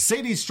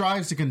Sadie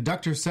strives to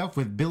conduct herself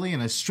with Billy in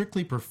a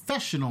strictly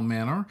professional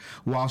manner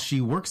while she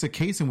works a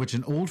case in which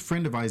an old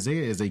friend of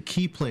Isaiah is a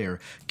key player.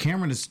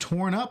 Cameron is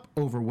torn up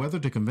over whether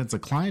to convince a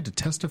client to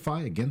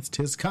testify against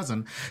his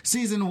cousin.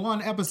 Season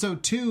 1,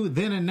 Episode 2,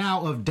 Then and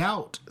Now of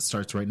Doubt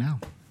starts right now.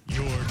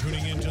 You're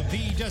tuning into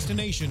the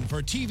destination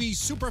for TV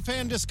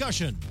superfan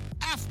discussion,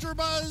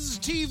 AfterBuzz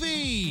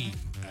TV.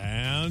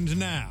 And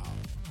now,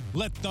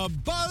 let the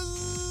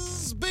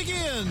buzz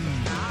begin.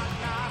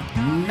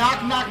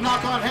 Knock, knock,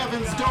 knock on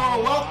heaven's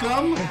door.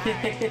 Welcome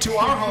to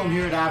our home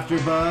here at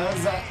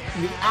AfterBuzz,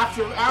 the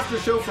after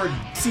show for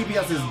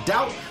CBS's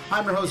Doubt.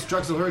 I'm your host,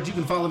 Drexel Hurd. You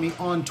can follow me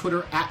on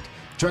Twitter at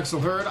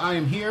Drexel Hurd. I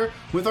am here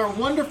with our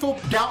wonderful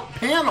Doubt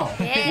panel.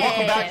 Hey.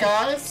 Welcome back,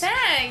 guys.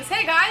 Thanks.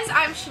 Hey, guys.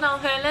 I'm Chanel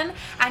Herlin,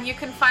 and you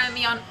can find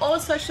me on all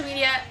social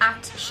media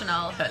at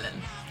Chanel Herlin.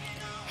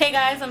 Hey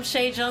guys, I'm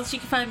Shay Jones. You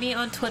can find me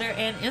on Twitter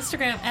and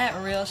Instagram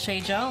at Real Shay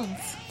Jones.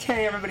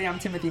 Hey everybody, I'm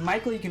Timothy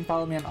Michael. You can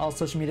follow me on all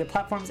social media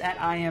platforms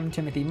at I am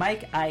Timothy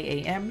Mike,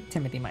 I-A-M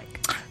Timothy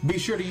Mike. Be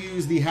sure to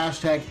use the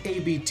hashtag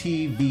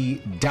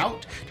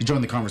ABTVDoubt to join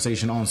the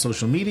conversation on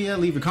social media.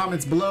 Leave your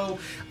comments below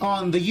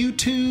on the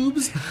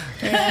YouTubes.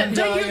 And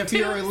if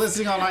you're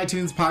listening on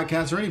iTunes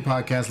podcast or any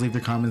podcast, leave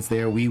your comments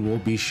there. We will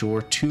be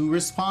sure to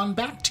respond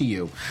back to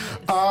you.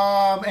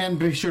 Yes. And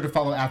be sure to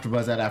follow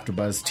AfterBuzz at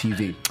AfterBuzz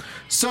TV.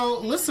 So,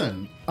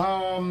 listen,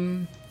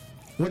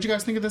 what'd you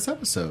guys think of this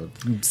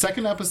episode?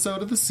 Second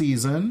episode of the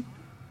season.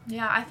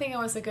 Yeah, I think it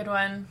was a good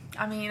one.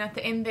 I mean, at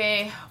the end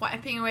there,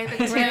 wiping away the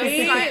tears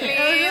Really? slightly,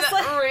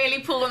 That really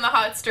pulled on the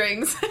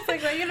heartstrings. It's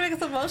like, you're gonna make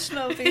us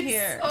emotional over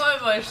here. So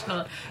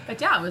emotional. But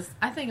yeah,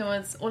 I think it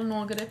was all in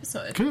all a good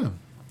episode. Good.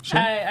 Sure.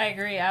 I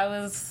agree. I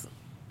was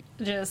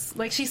just,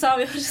 like, she saw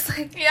me, I was just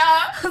like, Yeah.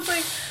 I was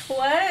like,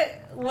 what?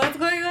 What's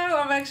going on?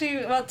 I'm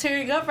actually about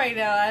tearing up right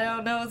now. I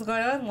don't know what's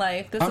going on in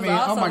life. This is awesome.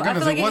 Oh my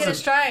goodness, I feel like it hit it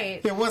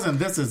stride. It wasn't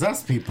This Is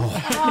Us people.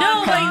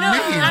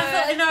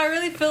 I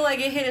really feel like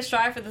it hit a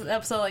stride for this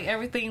episode. Like,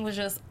 everything was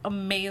just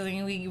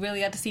amazing. We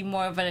really got to see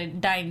more of a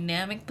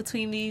dynamic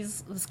between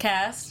this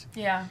cast.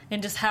 Yeah.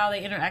 And just how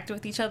they interacted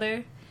with each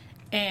other.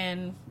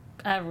 And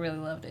I really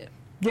loved it.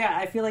 Yeah,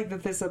 I feel like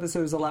that this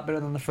episode is a lot better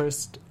than the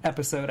first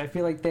episode. I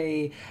feel like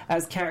they,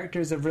 as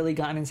characters, have really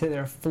gotten into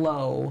their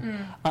flow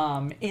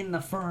in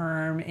the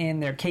firm, in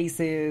their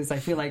cases. I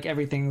feel like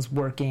everything's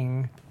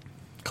working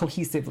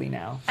cohesively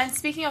now. And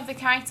speaking of the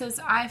characters,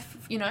 I've,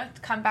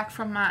 come back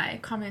from my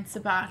comments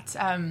about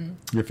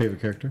Your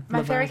favorite character?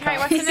 my favorite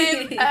character. What's her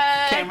name?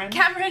 Cameron.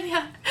 Cameron,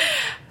 yeah.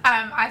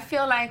 I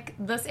feel like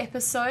this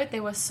episode,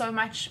 there was so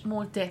much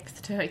more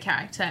depth to her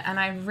character, and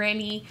I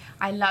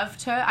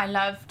loved her. I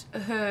loved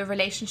her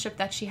relationship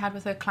that she had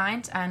with her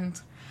client, and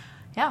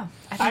yeah,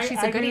 I think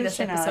she's a goodie this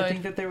episode. I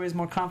think that there was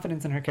more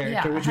confidence in her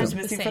character, which was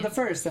missing for 100%. the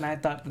first, and I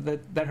thought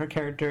that her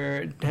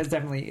character has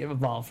definitely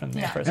evolved from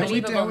the first.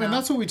 And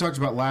that's what we talked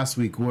about last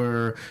week,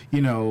 where,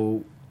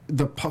 from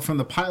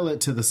the pilot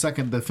to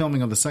the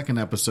filming of the second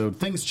episode,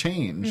 things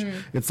change.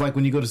 It's like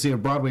when you go to see a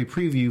Broadway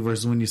preview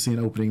versus when you see an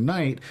opening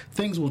night,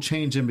 things will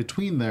change in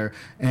between there.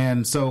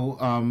 And so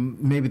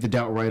maybe the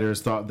Doubt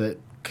writers thought that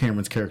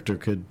Cameron's character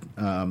could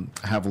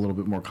have a little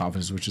bit more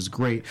confidence, which is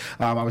great.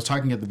 I was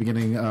talking at the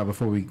beginning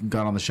before we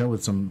got on the show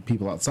with some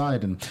people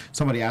outside, and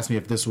somebody asked me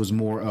if this was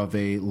more of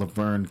a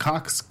Laverne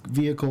Cox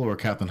vehicle or a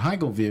Katherine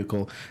Heigl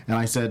vehicle, and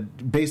I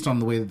said, based on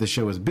the way that the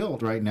show is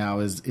built right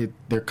now,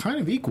 they're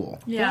kind of equal.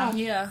 Yeah.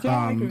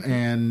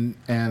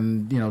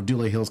 And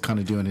Dule Hill's kind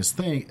of doing his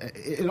thing.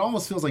 It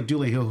almost feels like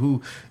Dule Hill,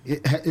 who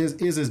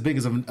is as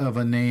big of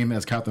a name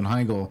as Katherine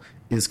Heigl,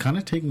 is kind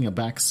of taking a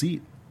back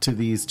seat to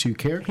these two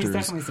characters. He's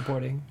definitely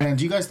supporting. And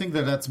do you guys think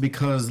that that's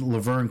because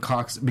Laverne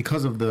Cox,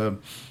 because of the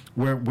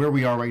where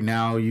we are right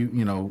now,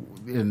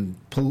 in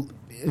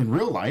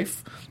real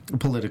life,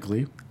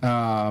 politically,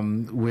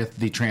 with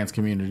the trans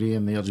community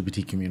and the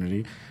LGBT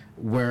community,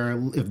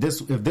 where if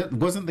that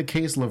wasn't the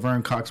case,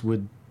 Laverne Cox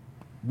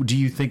do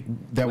you think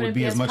that would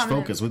be as much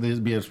focus? Would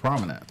it be as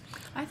prominent?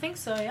 I think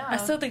so, yeah. I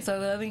still think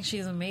so. I think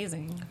she's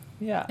amazing.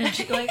 Yeah. And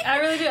I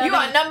really do. You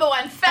are number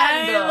one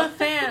fan, I girl. am a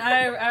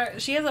fan.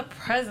 She has a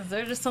presence.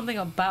 There's just something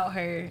about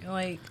her.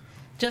 Like,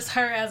 just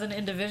her as an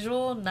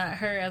individual, not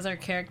her as her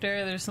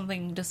character. There's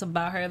something just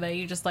about her that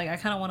you just, like, I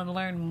kind of want to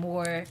learn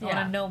more. I want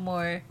to know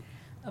more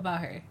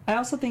about her. I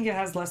also think it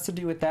has less to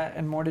do with that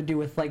and more to do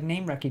with, like,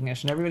 name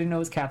recognition. Everybody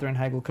knows Katherine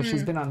Heigl because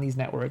she's been on these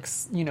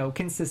networks,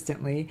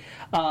 consistently.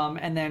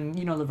 And then,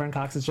 Laverne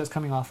Cox is just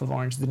coming off of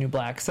Orange is the New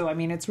Black. So, I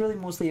mean, it's really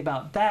mostly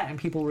about that and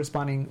people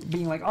responding,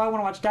 being like, oh, I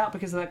want to watch Doubt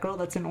because of that girl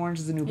that's in Orange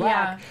is the New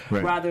Black,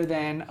 rather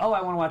than, oh,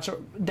 I want to watch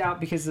Doubt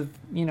because of,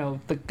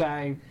 the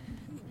guy...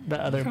 The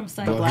other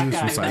black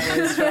guy. Psych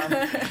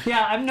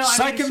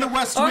in the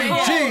West Wing.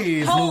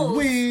 Jeez,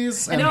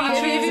 Louise. If you want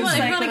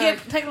to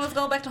let's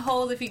go back to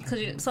Holes.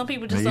 Because some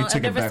people just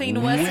have never seen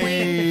the West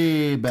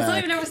Wing. Some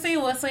people never seen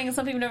West Wing, and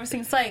some people never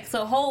seen Psych.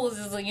 So Holes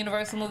is a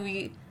Universal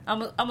movie.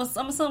 I'm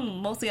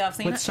assuming mostly I've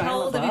seen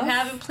Holes. If you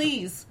haven't,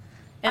 please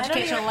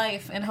Educational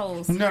Life and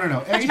Hoes.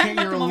 No. Educate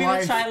Your The movie with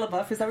Life. Shia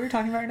LaBeouf. Is that what you're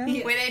talking about right now?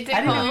 Where they did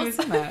I didn't know he hoes.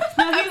 was in that.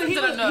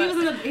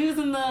 No, he was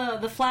in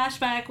the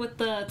flashback with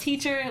the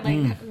teacher.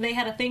 Like they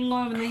had a thing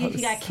going, and then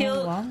he got So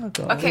killed. long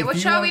ago. Okay, what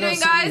If show you are we wanna doing,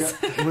 go guys?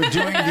 yeah, we're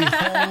doing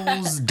the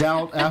Holes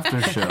Doubt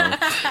After Show.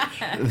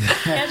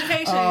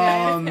 Education,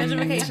 guys.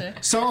 Education.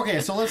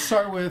 So let's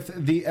start with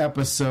the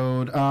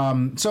episode.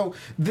 So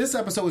this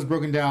episode was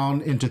broken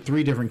down into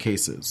 3 different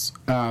cases.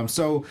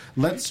 So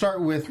let's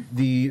start with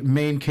the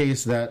main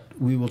case that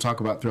we will talk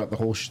about throughout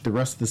the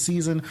rest of the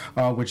season,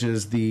 which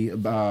is the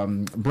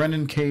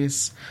Brennan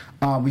case.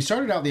 We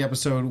started out the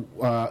episode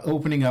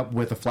opening up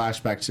with a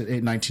flashback to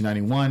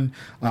 1991.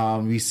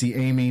 We see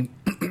Amy,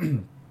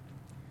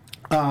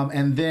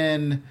 and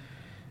then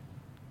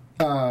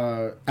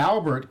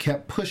Albert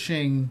kept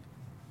pushing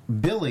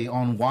Billy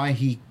on why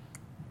he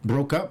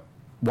broke up.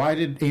 Why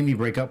did Amy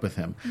break up with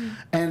him?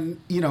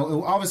 And,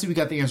 obviously we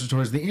got the answer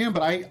towards the end,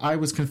 but I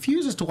was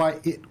confused as to why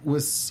it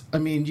was,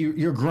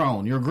 you're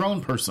grown. You're a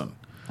grown person.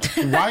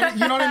 Why,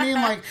 you know what I mean?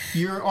 Like,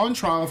 you're on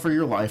trial for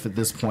your life at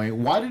this point.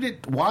 Why do you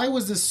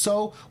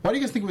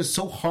guys think it was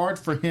so hard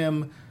for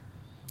him?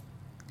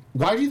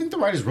 Why do you think the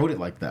writers wrote it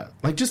like that?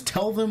 Like, just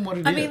tell them what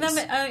it is.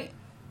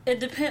 It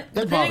depends.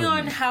 Depending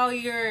on how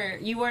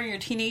you were in your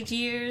teenage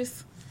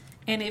years,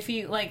 and if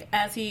you, like,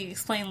 as he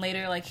explained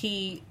later, like,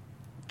 he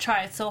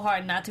tried so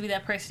hard not to be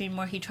that person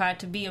anymore. He tried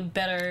to be a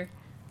better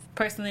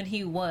person than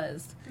he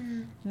was.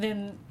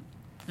 Then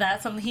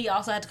that's something he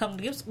also had to come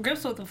to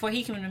grips with before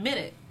he can admit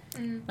it.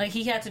 Like,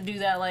 he had to do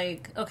that,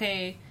 like,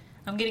 okay,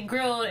 I'm getting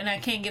grilled and I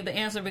can't give the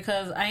answer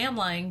because I am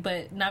lying,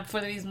 but not for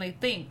the reason they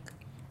think.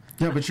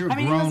 Yeah, but you're a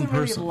he grown wasn't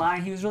person. really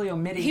lying. He was really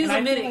omitting. He was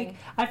And omitting.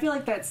 I feel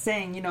like that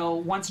saying,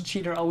 once a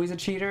cheater, always a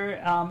cheater,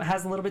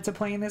 has a little bit to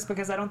play in this,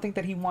 because I don't think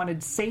that he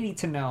wanted Sadie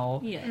to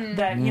know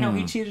that,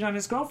 he cheated on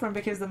his girlfriend,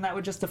 because then that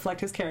would just deflect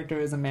his character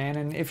as a man.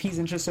 And if he's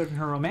interested in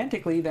her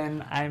romantically,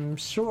 then I'm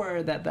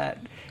sure that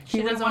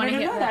he would doesn't want wanna her to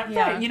hear know that, that.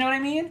 yeah. Right? You know what I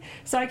mean?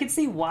 So I could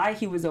see why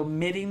he was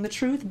omitting the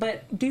truth.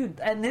 But, dude,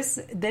 and this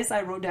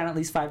I wrote down at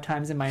least 5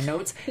 times in my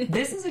notes.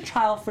 This is a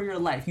trial for your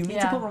life. You need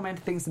to Yeah. put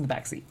romantic things in the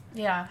backseat.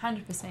 Yeah,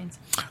 100%.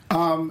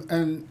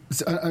 And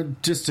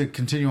just to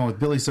continue on with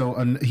Billy, so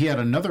he had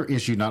another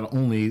issue not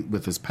only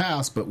with his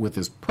past but with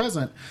his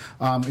present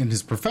in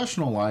his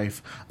professional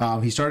life.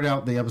 He started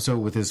out the episode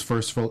with his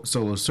first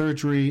solo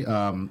surgery,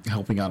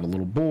 helping out a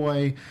little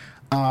boy,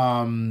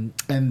 and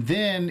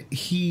then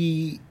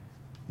he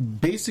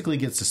basically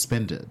gets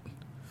suspended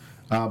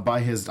by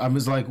his. I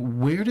was like,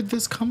 where did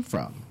this come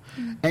from?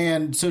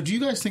 And so, do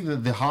you guys think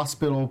that the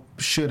hospital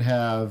should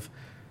have?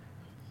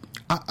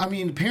 I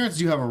mean, parents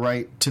do have a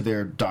right to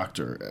their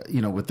doctor,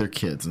 with their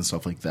kids and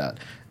stuff like that.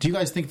 Do you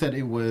guys think that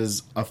it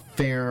was a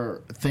fair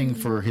thing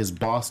for his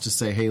boss to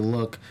say, hey,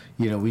 look,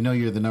 we know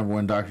you're the number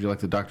 1 doctor, you're like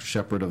the Dr.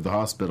 Shepard of the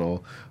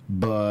hospital,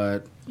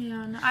 but...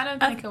 Yeah, no, I don't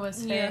think it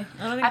was fair.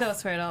 I don't think that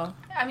was fair at all.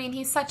 I mean,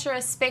 he's such a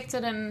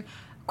respected and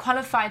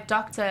qualified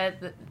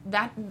doctor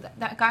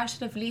that guy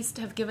should at least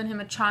have given him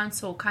a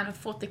chance, or kind of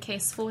fought the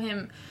case for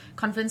him,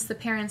 convinced the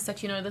parents that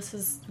this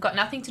has got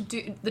nothing to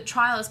do, the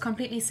trial is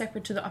completely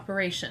separate to the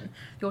operation.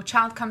 Your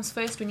child comes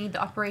first, we need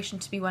the operation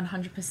to be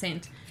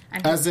 100%.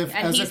 And as if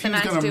he was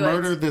going to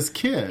murder this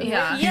kid.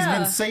 Yeah. He's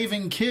been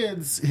saving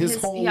kids his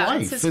whole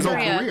life, his whole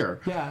career.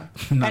 Yeah.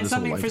 Not And his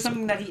whole life,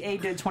 something that he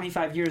did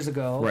 25 years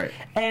ago. Right.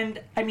 And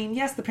I mean,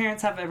 yes, the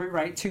parents have every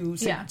right to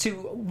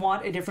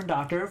want a different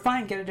doctor.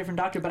 Fine, get a different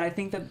doctor. But I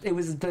think that it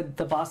was the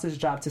boss's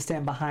job to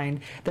stand behind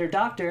their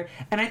doctor.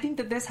 And I think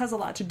that this has a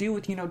lot to do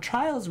with,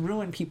 trials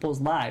ruin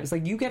people's lives.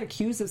 Like, you get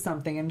accused of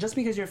something, and just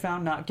because you're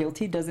found not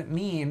guilty doesn't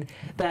mean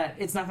that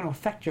it's not going to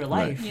affect your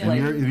life. Right. Yeah.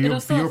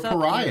 Like, You're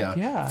pariah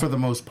Yeah. for the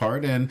most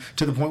part, and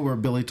to the point where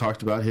Billy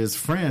talked about his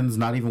friends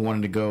not even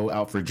wanting to go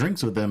out for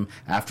drinks with him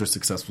after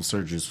successful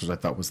surgeries, which I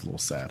thought was a little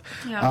sad.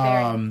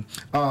 Yeah,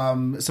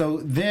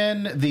 So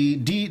then the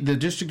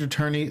district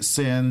attorney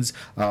sends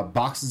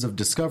boxes of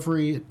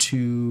discovery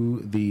to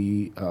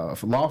the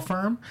law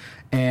firm,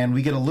 and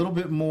we get a little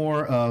bit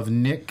more of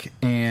Nick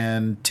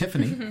and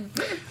Tiffany.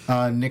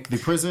 Nick, the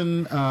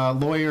prison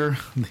lawyer,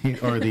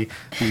 the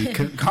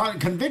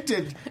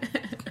convicted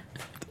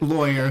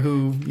lawyer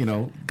who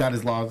got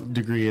his law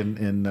degree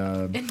in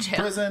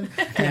prison,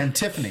 and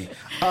Tiffany.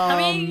 I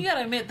mean, you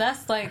gotta admit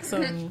that's like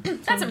some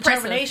impressive.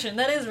 determination.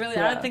 That is really.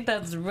 I think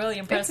that's really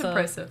impressive. It's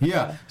impressive.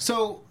 Yeah.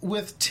 So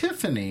with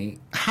Tiffany,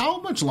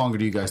 how much longer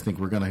do you guys think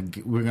we're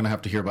gonna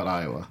have to hear about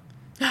Iowa?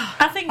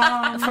 I think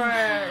for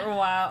a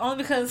while,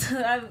 only because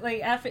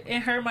after,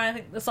 in her mind, I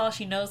think that's all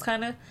she knows.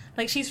 Kind of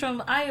like she's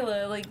from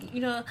Iowa. Like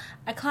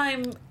I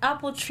climb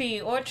apple tree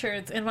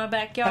orchards in my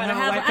backyard. I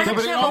have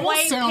a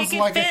white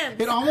picket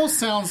fence. It almost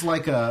sounds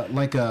like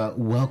a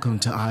welcome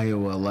to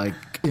Iowa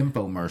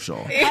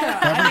infomercial.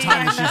 Every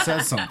time she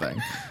says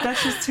something.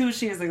 That's just who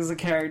she is as a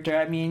character.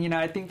 I mean,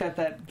 I think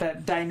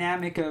that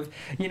dynamic of,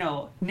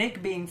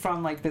 Nick being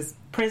from like this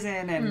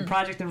prison and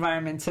project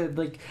environment to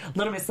like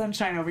Little Miss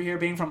Sunshine over here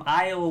being from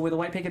Iowa with a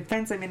white picket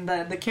fence. I mean,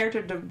 the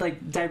character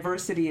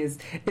diversity is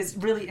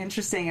really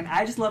interesting, and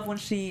I just love when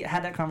she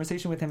had that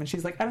conversation with him, and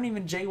she's like, I don't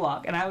even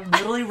jaywalk, and I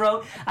literally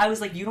wrote, I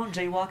was like, you don't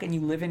jaywalk and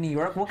you live in New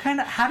York? What kind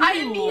of, how do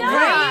you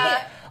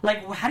live?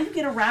 Like, how do you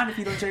get around if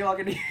you don't jaywalk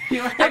in New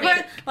York?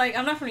 Like,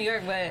 I'm not from New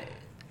York, but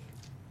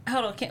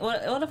hold on.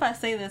 What if I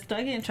say this? Do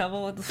I get in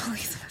trouble with the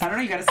police? I don't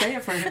know. You got to say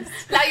it first.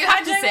 Now you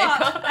have to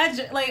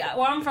say it. Like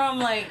where I'm from,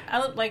 like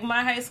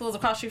my high school is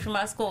across the street from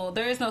my school.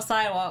 There is no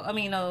sidewalk. I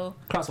mean, no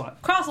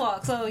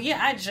crosswalk. So yeah,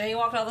 I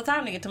jaywalked all the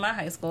time to get to my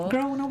high school.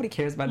 Girl, nobody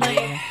cares about like,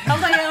 that.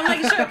 I'm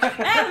making sure.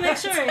 I have to make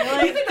sure.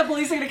 Like, you think the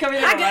police are gonna come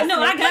in? I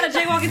got a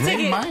jaywalking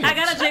ticket. I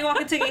got a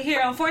jaywalking ticket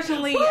here.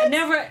 Unfortunately,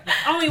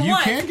 only you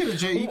one. Can get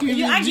a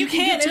you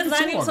can. It's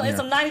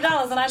 $90, and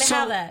I didn't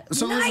have that.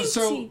 So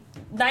 $96.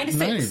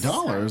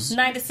 $96.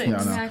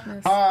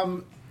 Yeah,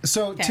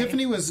 so okay.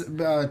 Tiffany was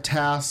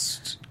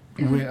tasked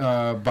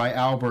by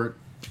Albert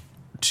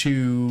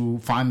to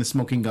find the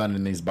smoking gun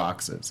in these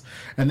boxes,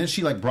 and then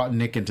she like brought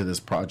Nick into this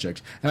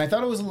project, and I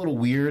thought it was a little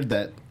weird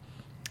that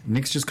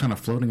Nick's just kind of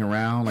floating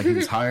around like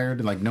he's hired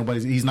and like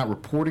he's not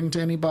reporting to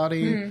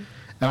anybody, and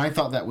I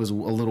thought that was a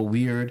little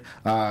weird.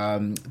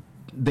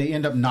 They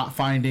end up not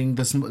finding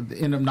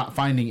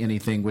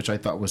anything, which I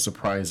thought was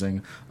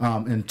surprising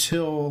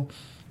until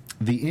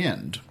the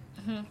end.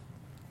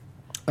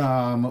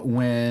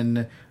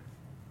 When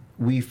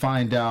we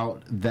find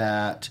out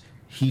that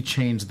he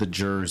changed the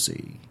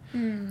jersey.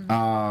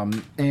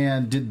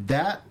 And did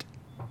that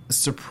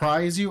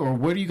surprise you, or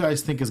what do you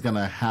guys think is going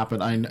to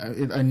happen? I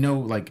know,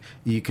 like,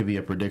 it could be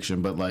a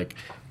prediction, but like,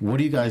 what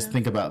do you guys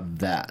think about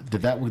that?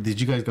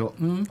 Did you guys go?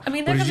 I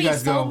mean, there could be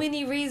so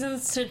many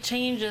reasons to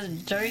change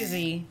his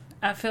jersey.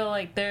 I feel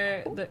like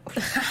I was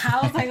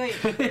like, wait.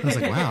 I was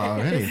like, wow,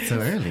 already, it's so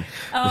early.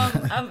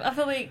 I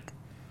feel like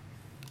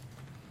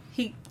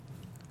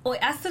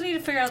I still need to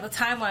figure out the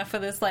timeline for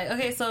this. Like,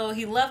 okay, so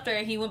he left her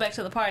and he went back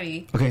to the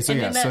party. Okay,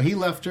 so so he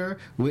left her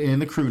in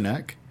the crew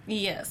neck.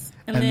 Yes.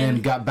 And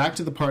then got back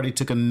to the party,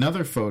 took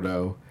another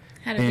photo,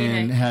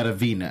 and had a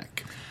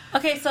V-neck.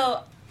 Okay,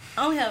 so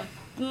I only have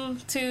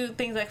two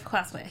things I can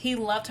classify. He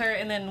left her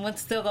and then went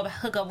to still go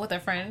hook up with her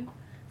friend.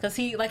 Because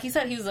he, like he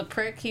said, he was a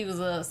prick. He was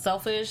a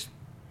selfish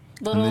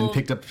little... And then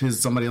picked up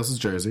somebody else's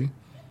jersey.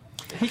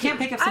 He can't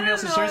pick up somebody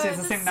else's jersey. It's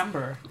the same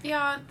number.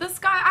 Yeah, this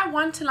guy, I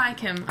want to like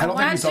him. I don't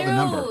think you saw the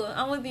number.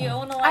 I'm with you. I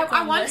want to like him.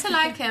 I want to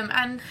like him,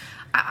 and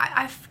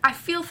I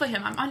feel for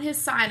him. I'm on his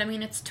side. I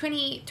mean, it's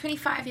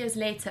 25 years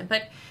later,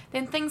 but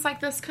then things like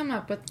this come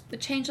up with the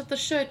change of the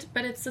shirt,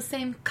 but it's the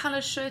same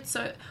color shirt,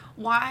 so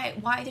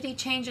why did he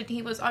change it?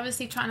 He was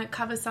obviously trying to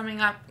cover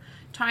something up,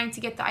 trying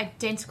to get the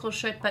identical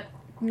shirt, but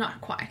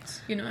not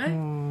quite, you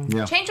know?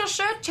 Yeah. Change your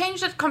shirt,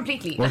 change it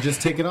completely. Or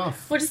just take it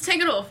off.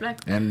 Like,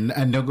 and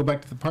don't go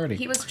back to the party.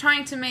 He was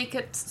trying to make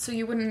it so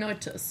you wouldn't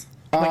notice.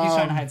 Like he's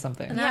trying to hide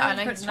something. Yeah,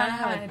 like he's trying to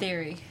have a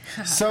theory.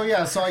 So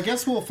I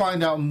guess we'll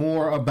find out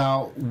more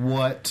about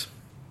what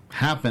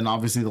happened.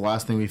 Obviously, the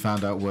last thing we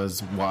found out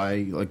was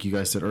why, like you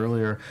guys said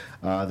earlier,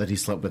 that he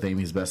slept with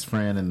Amy's best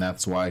friend, and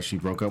that's why she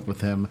broke up with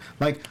him.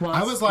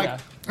 I was like,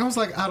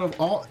 out of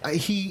all,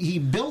 he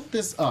built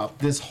this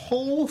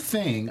whole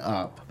thing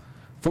up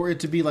for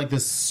it to be like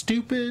this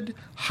stupid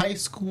high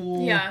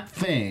school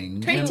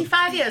thing.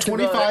 25 years ago.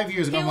 25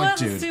 years ago. He was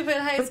a stupid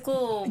high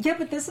school. Yeah,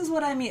 but this is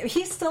what I mean.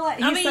 He's still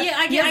at...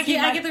 I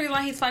get the reason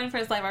why he's fighting for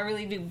his life. I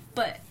really do.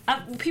 But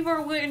people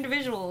are weird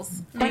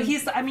individuals. But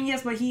he's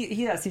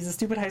a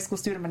stupid high school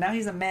student, but now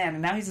he's a man,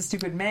 and now he's a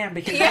stupid man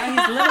because now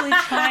he's literally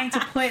trying to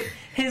put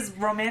his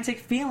romantic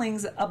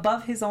feelings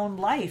above his own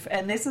life.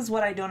 And this is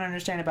what I don't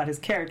understand about his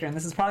character, and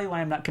this is probably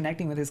why I'm not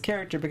connecting with his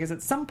character, because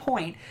at some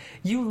point,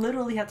 you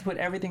literally have to put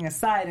everything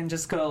aside and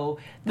just go,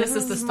 this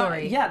is the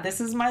story.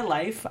 This is my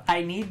life.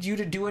 I need you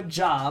to do a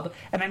job,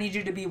 and I need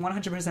you to be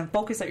 100%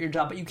 focused at your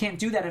job, but you can't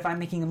do that if I'm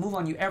making a move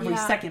on you every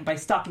second by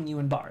stalking you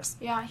in bars.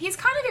 Yeah, he's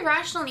kind of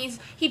irrational, and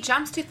he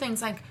jumps to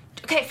things like,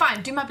 okay,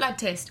 fine, do my blood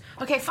test.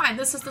 Okay, fine,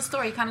 this is the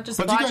story. Kind of just.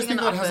 But do you guys think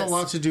that has a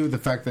lot to do with the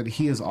fact that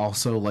he is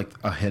also like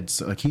a head,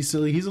 like he's a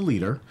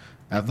leader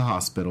at the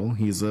hospital.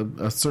 He's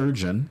a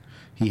surgeon.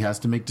 He has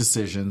to make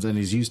decisions, and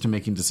he's used to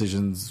making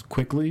decisions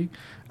quickly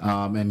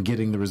and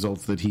getting the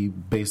results that he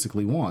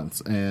basically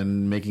wants,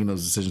 and making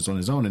those decisions on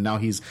his own. And now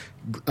he's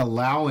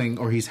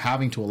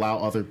having to allow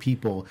other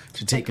people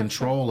to take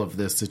control of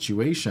this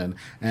situation.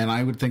 And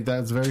I would think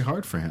that's very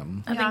hard for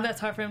him. I think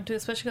that's hard for him too,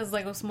 especially because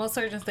like with most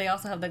surgeons, they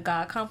also have the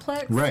God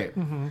complex. Right.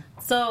 Mm-hmm.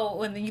 So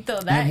when you throw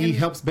that, and he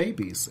helps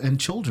babies and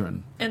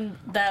children, and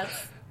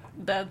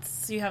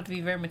that's you have to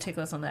be very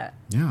meticulous on that.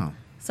 Yeah.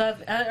 So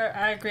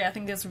I agree. I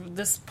think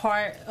this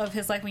part of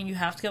his life when you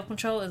have to give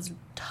control is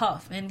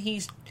tough, and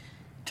he's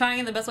trying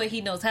in the best way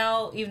he knows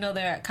how, even though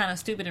they're kind of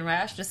stupid and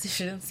rash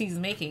decisions he's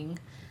making.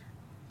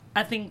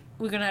 I think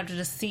we're gonna have to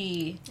just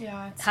see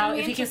how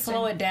if he can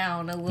slow it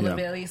down a little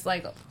bit, at least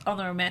like on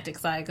the romantic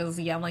side. Because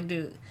I'm like,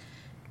 dude,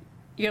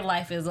 your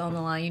life is on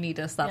the line. You need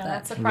to stop that.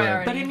 That's a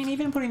priority. But I mean,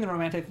 even putting the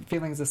romantic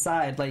feelings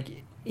aside,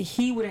 like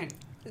he wouldn't.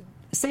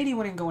 Sadie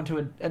wouldn't go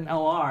into an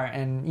OR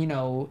and, you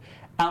know,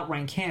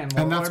 outrank him.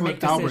 And that's or what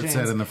make Albert decisions.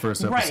 said in the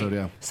first episode, right.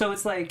 yeah. So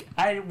it's like,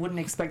 I wouldn't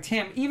expect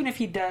him, even if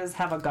he does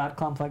have a God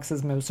complex,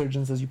 as most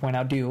surgeons, as you point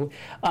out, do.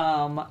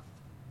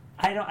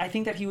 I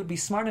think that he would be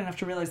smart enough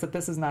to realize that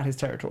this is not his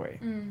territory.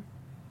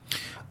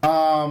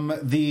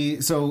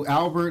 So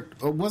Albert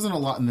wasn't a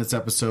lot in this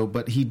episode,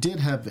 but he did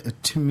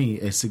have, to me,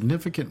 a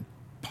significant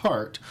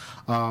part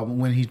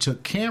when he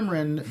took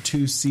Cameron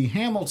to see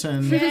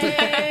Hamilton.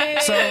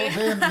 So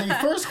then the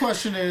first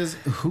question is,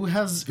 who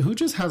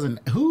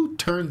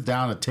turns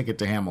down a ticket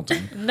to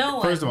Hamilton? No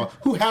one. First of all,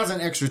 who has an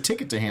extra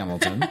ticket to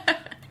Hamilton?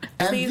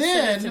 And Please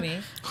send it to then, me.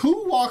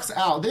 who walks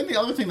out? Then the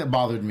other thing that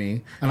bothered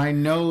me, and I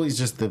know it's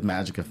just the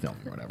magic of film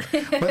or whatever,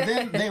 but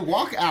then they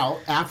walk out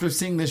after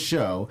seeing this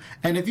show,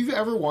 and if you've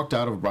ever walked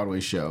out of a Broadway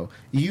show,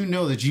 you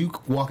know that you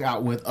walk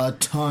out with a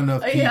ton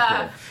of people.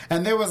 Yeah.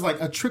 And there was like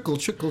a trickle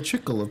of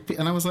people,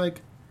 and I was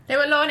like, There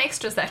were low on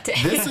extras that day.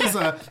 this is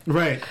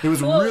right. It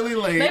was Well, really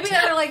late. Maybe they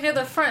were like near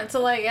the front, so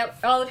like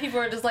all the people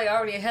are just like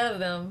already ahead of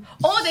them.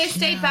 Or they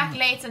stayed back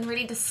late and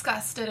really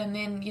discussed it, and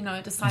then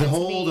decided the to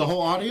whole leave.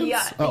 audience.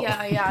 Yeah, Oh.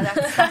 yeah.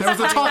 That's There was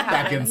a really talk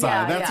back happened.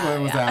 inside. Yeah, That's yeah,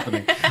 what was yeah.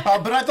 happening.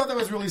 But I thought that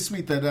was really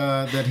sweet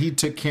that he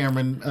took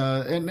Cameron,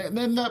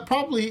 and that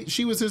probably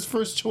she was his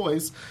first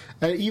choice.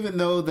 Even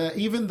though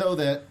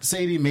that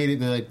Sadie made it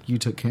like, you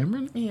took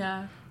Cameron.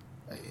 Yeah.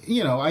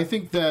 I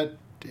think that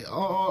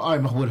I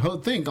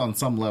would think on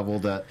some level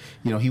that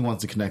he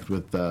wants to connect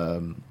with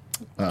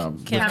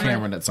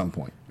Cameron at some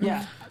point.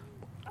 Yeah.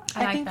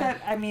 I I like think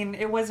that.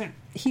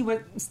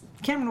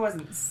 Cameron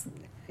wasn't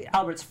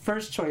Albert's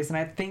first choice, and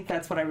I think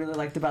that's what I really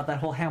liked about that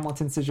whole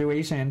Hamilton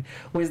situation,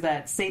 was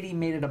that Sadie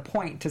made it a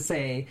point to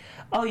say,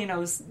 oh,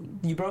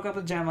 you broke up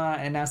with Gemma,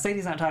 and now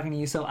Sadie's not talking to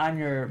you, so I'm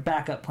your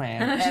backup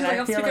plan. She's And like, I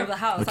I'm feel speaker of the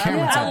house. Well,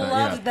 Cameron I said that,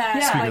 loved yeah. that.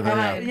 Yeah, Speaker of the yeah,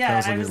 house. yeah, That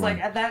was and a I was good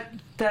like, one.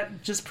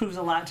 that just proves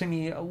a lot to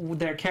me,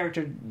 their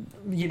character,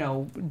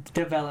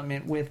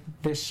 development with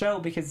this show,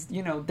 because,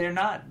 they're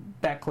not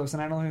that close,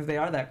 and I don't think they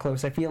are that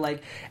close. I feel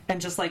like, and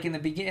just like in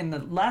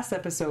the last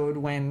episode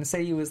when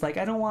Sadie was like,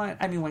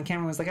 when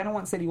Cameron was like, I don't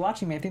want Sadie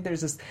watching me, I think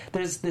there's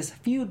this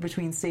feud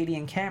between Sadie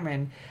and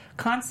Cameron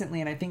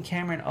constantly, and I think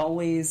Cameron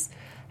always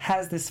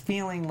has this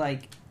feeling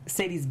like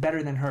Sadie's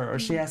better than her, or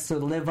she has to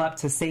live up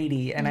to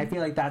Sadie, and I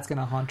feel like that's going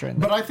to haunt her.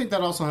 But I think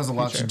that also has a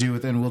lot to do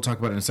with, and we'll talk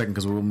about it in a second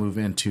because we'll move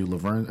into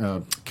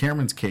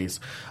Cameron's case.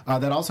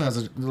 That also has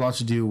a lot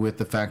to do with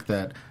the fact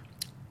that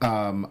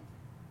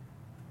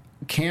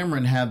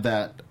Cameron had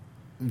that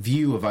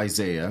view of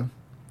Isaiah,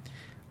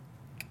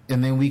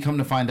 and then we come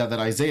to find out that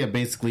Isaiah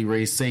basically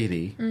raised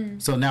Sadie.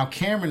 So now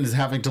Cameron is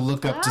having to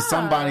look up to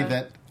somebody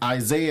that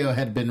Isaiah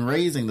had been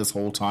raising this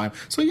whole time.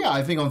 So yeah,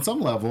 I think on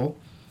some level,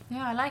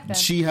 Yeah, I like that.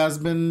 she has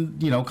been,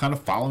 kind of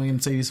following in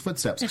Sadie's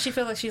footsteps. And she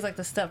feels like she's like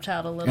the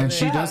stepchild a little And bit.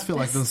 she does feel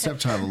like the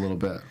stepchild a little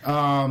bit.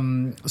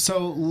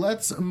 So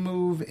let's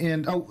move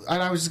in. Oh,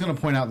 and I was just going to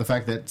point out the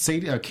fact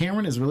that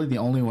Cameron is really the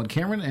only one.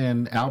 Cameron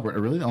and Albert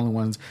are really the only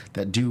ones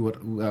that do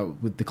what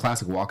with the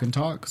classic walk and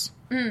talks.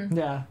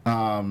 Yeah.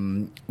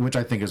 Which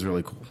I think is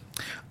really cool.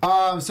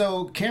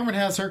 So Cameron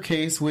has her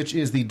case, which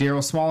is the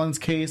Daryl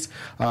Smallins case,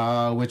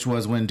 which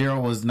was when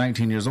Daryl was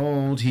 19 years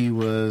old. He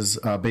was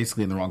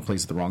basically in the wrong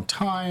place at the wrong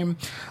time.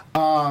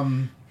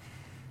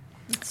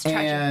 It's tragic.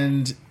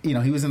 And,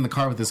 he was in the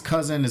car with his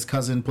cousin. His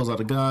cousin pulls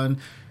out a gun,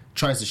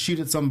 tries to shoot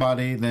at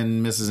somebody,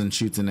 then misses and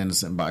shoots an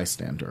innocent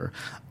bystander.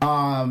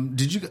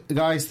 Did you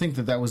guys think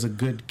that was a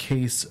good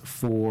case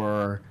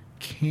for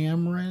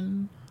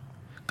Cameron?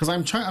 Because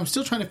I'm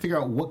still trying to figure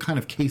out what kind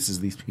of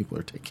cases these people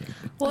are taking.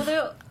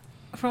 Well,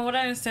 from what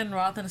I understand,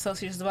 Roth and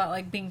Associates is about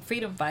like being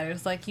freedom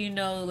fighters. Like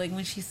like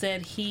when she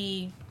said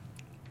he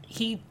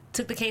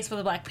took the case for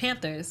the Black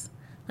Panthers.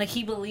 Like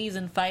he believes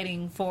in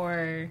fighting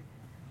for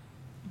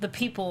the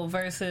people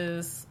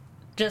versus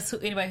just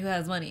anybody who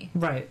has money.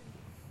 Right.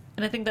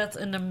 And I think that's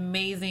an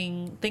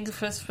amazing thing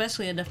for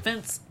especially a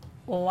defense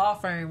law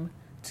firm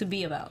to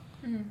be about.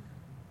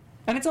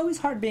 And it's always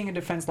hard being a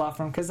defense law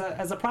firm, because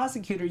as a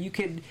prosecutor, you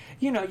could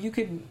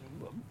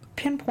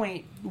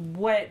pinpoint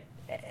what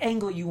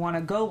angle you want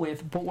to go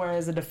with, but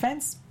whereas a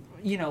defense,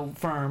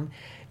 firm,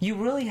 you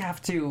really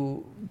have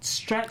to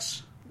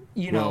stretch,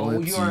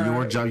 it's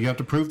your job. You have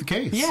to prove the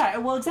case. Yeah,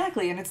 well,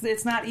 exactly, and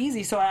it's not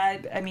easy. So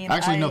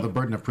Actually, no, the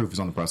burden of proof is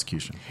on the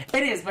prosecution.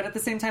 It is, but at the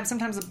same time,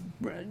 sometimes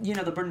the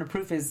burden of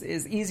proof is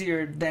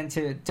easier than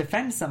to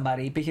defend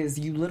somebody, because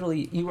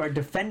you are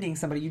defending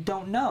somebody you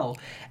don't know,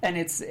 and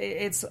it's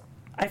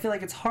I feel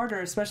like it's harder,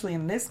 especially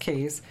in this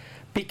case,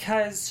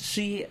 because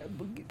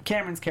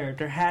Cameron's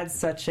character had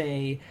such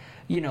a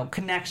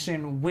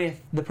connection with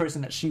the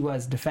person that she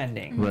was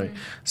defending. Right.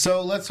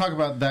 So let's talk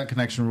about that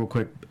connection real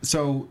quick.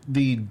 So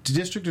the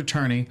district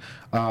attorney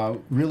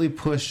really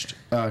pushed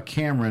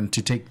Cameron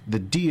to take the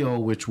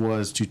deal, which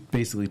was to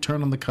basically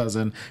turn on the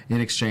cousin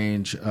in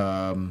exchange,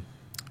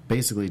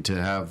 basically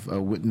to have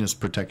witness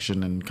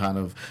protection and kind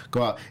of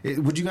go out.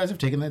 Would you guys have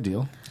taken that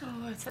deal?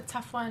 Oh, it's a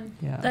tough one.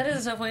 Yeah. That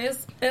is a tough one. It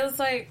was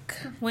like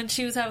when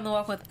she was having the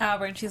walk with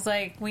Albert, and she's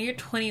like, when you're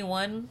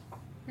 21,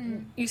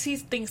 you see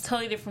things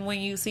totally different when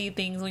you see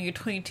things when you're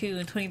 22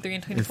 and 23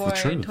 and It's the 24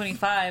 truth. and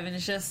 25, and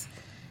it's just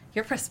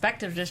your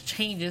perspective just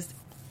changes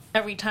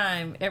every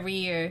time, every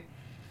year.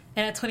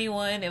 And at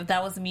 21, if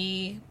that was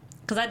me,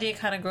 because I did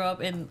kind of grow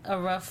up in a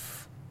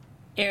rough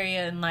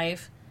area in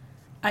life,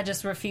 I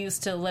just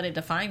refused to let it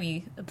define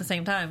me at the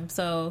same time.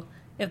 So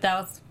if that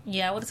was,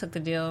 I would have took the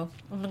deal.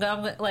 If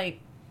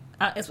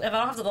I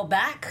don't have to go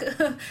back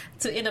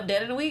to end up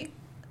dead in a week,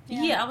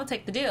 I'm gonna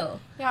take the deal.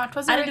 Yeah, it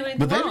was. I didn't do anything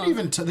But they wrong.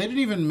 didn't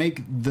even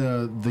make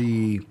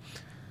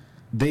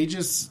they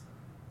just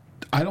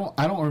I don't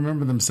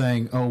remember them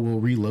saying, "Oh, we'll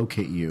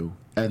relocate you."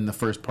 In the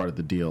first part of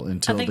the deal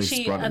until they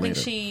brought it later.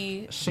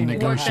 she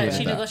negotiated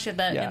that. negotiated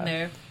that Yeah. in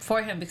there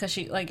for him because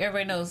she, like,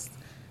 everybody knows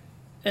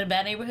in a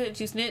bad neighborhood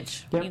you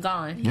snitch, Yep. you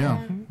gone.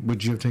 Yeah.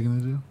 Would you have taken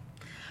the deal?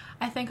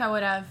 I think I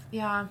would have.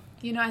 Yeah,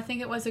 I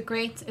think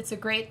it's a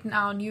great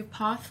now new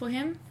path for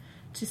him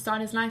to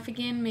start his life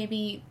again.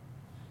 Maybe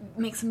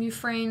make some new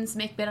friends,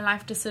 make better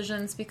life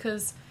decisions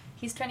because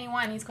he's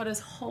 21. He's got his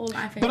whole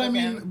life ahead But I of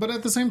mean, him. but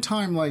at the same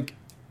time, like,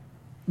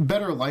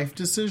 better life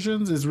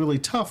decisions is really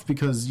tough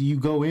because you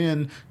go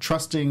in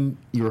trusting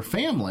your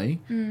family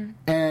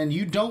and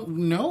you don't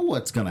know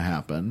what's going to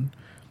happen.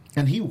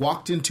 And he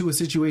walked into a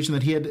situation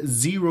that he had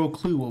zero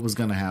clue what was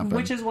going to happen.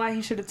 Which is why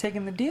he should have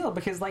taken the deal,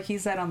 because like he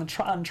said on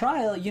the on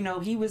trial,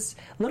 he was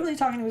literally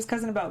talking to his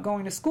cousin about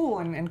going to school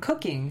and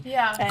cooking.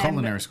 Yeah. And,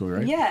 Culinary school,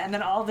 right? Yeah, and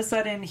then all of a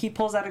sudden he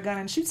pulls out a gun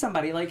and shoots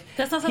somebody. Like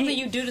That's not something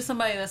you do to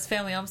somebody that's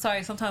family. I'm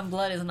sorry, sometimes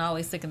blood isn't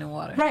always thickened in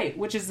water. Right,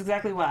 which is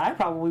exactly why I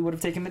probably would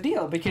have taken the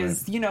deal,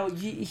 because he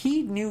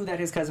knew that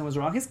his cousin was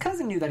wrong. His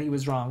cousin knew that he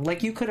was wrong.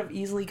 Like, you could have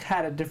easily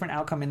had a different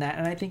outcome in that,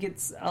 and I think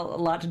it's a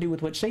lot to do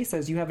with what Shay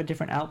says. You have a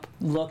different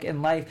outlook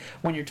in life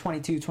when you're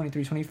 22,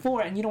 23,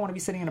 24, and you don't want to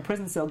be sitting in a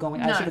prison cell going,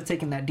 I should have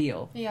taken that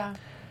deal. Yeah.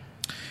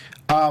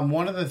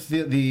 One of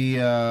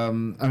I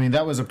mean,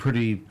 that was a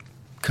pretty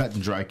cut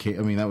and dry case.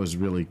 I mean, that was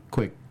really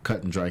quick,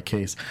 cut and dry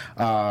case.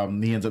 He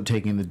ends up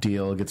taking the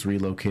deal, gets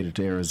relocated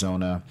to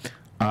Arizona.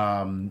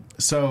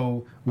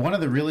 So one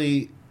of the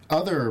really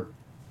other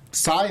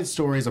side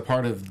stories, a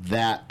part of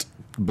that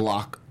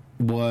block,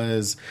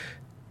 was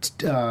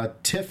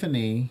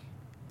Tiffany.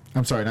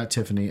 I'm sorry, not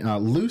Tiffany.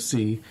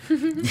 Lucy. We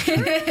love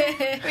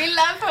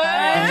her.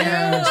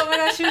 And Oh my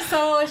gosh, she was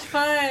so much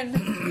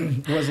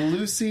fun. was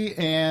Lucy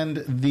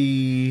and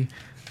the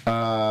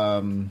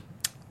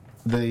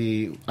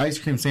ice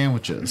cream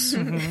sandwiches.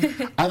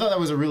 I thought that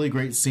was a really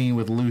great scene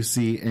with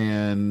Lucy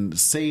and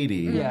Sadie.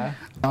 Yeah.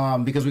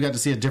 Because we got to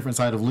see a different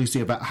side of Lucy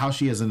about how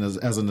she is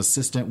as an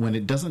assistant when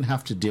it doesn't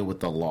have to deal with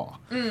the law.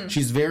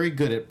 She's very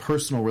good at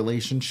personal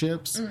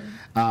relationships,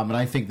 and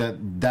I think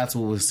that's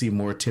what we'll see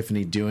more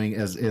Tiffany doing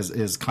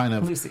is kind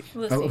of Lucy.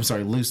 Oh, I'm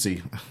sorry,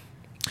 Lucy.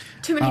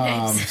 Too many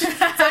names.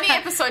 It's only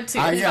episode 2.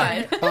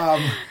 It's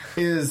fine.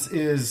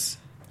 Is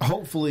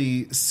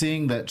hopefully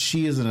seeing that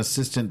she is an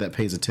assistant that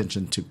pays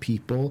attention to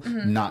people,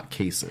 not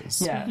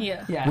cases.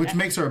 Yeah. Which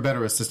makes her a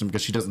better assistant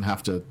because she doesn't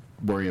have to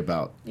worry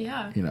about,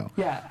 Yeah.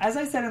 Yeah, as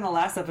I said in the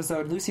last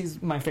episode,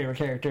 Lucy's my favorite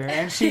character,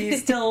 and she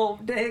still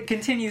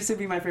continues to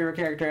be my favorite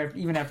character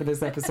even after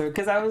this episode,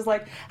 because I was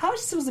like, how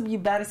is she supposed to be a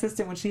bad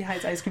assistant when she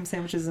hides ice cream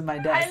sandwiches in my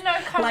desk? I know,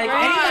 come like, on.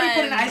 anybody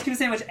put an ice cream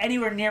sandwich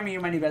anywhere near me,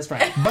 you're my new best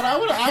friend. But I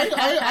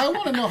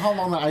want to know how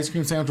long that ice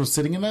cream sandwich was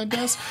sitting in that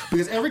desk,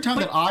 because every time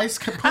that I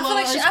pull I out feel an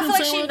like ice she, cream I feel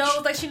like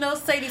sandwich, she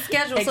knows Sadie's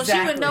schedule, so she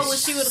Exactly. would know when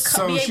she would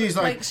so be able. she's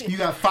like, you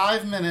got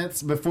 5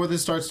 minutes before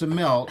this starts to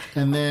melt,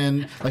 and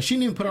then like she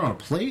didn't even put it on a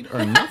plate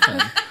or nothing.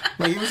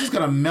 Like, it was just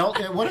gonna melt.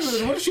 What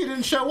if she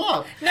didn't show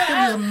up? No, it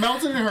just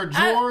melted in her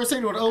drawer.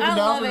 Sadie would open I up.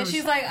 love and it. was-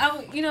 She's like,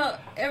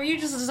 you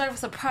just deserve a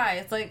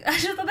surprise. Like, I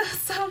just thought that was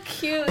so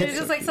cute. It's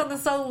just like something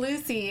so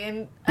Lucy,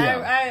 and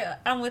Yeah.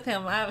 I'm with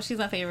him. She's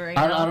my favorite right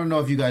now. I don't know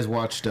if you guys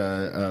watched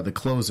The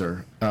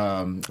Closer,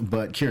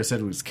 but Kira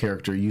Sedgwick's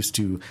character used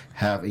to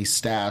have a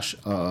stash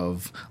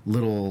of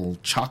little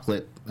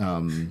chocolate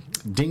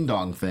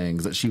ding-dong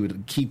things that she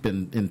would keep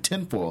in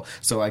tinfoil.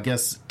 So I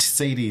guess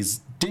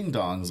Sadie's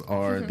ding-dongs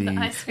are the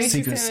ice cream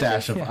secret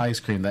stash of ice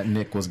cream that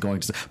Nick was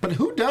going to... But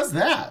who does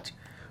that?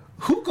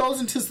 Who goes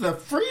into the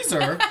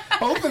freezer,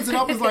 opens it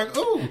up, and is like,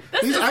 "Ooh,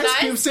 these is ice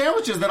cream nice.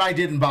 sandwiches that I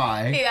didn't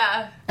buy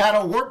Yeah. at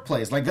a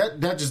workplace." Like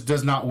that just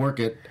does not work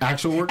at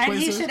actual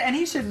workplaces. And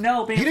he should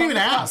know. Being He didn't from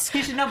even the, ask.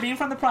 He should know being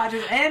from the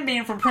project and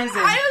being from prison.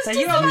 I was that just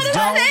you about don't to say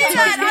Don't that.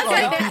 touch I was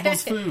other like,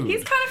 people's food.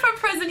 he's coming from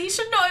prison. He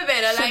should know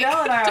better. Like,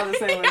 Chanel and I are the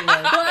same way. Well,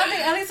 I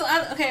think at least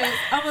okay.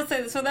 I'm gonna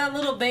say this. So that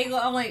little bagel,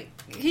 I'm like,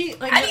 And he ate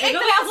the if last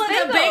it was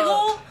like a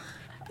bagel.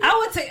 I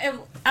would take.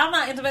 I'm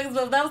not into bagels,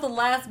 but if that was the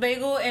last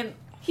bagel, and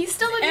he's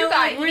still a new And, guy.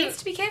 like, He really- needs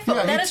to be careful.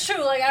 Yeah, that is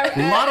true. Like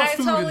A lot of I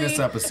food totally, in this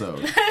episode.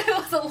 it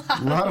was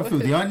a lot of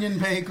food. The onion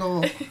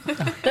bagel, There's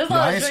the a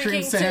lot of ice cream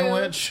drinking, too.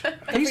 sandwich.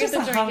 He's just a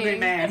Drinking. hungry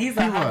man. He's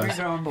a He hungry was.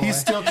 grown boy. He's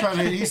still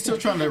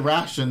trying to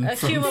ration from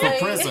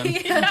Accumulate.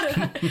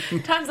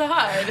 prison. Times are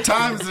hard.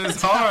 Times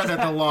is hard at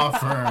the law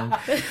firm.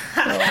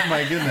 Oh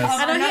my goodness.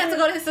 I know he has to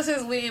go to his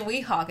sister's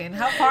Weehawken.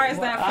 How far is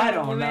that from I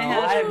don't know.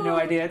 Manhattan? I have no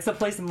idea. It's a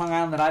place in Long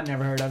Island that I've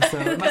never heard of, so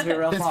it must be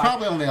real It's far.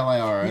 probably on the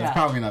LIR. It's Yeah.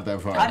 probably not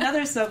that far.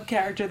 Another sub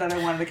character that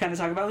I wanted to kind of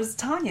talk about was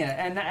Tanya,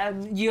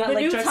 and you The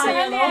like new Drexel,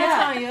 Tanya, the old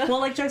Tanya. Well,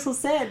 like Drexel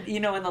said,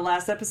 in the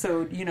last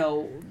episode,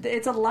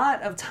 it's a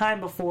lot of time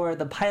before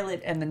the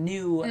pilot and the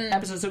new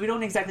episode, so we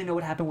don't exactly know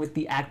what happened with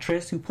the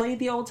actress who played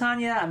the old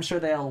Tanya. I'm sure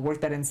they'll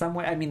work that in some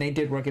way. I mean, they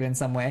did work it in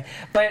some way,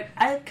 but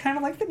I kind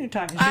of like the new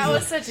Tanya. I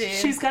also do.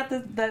 She's got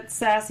that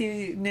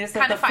sassiness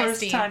that Kinda the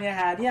first feisty. Tanya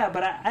had. Yeah,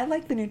 but I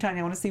like the new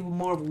Tanya. I want to see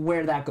more of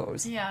where that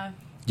goes. Yeah.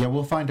 Yeah,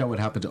 we'll find out what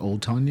happened to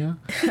old Tanya,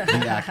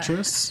 the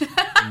actress,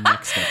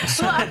 next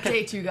episode. We'll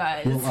update you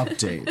guys. We'll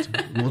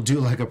update. We'll do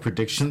like a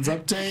predictions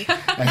update,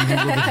 and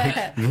then we'll be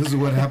like, this is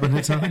what happened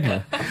to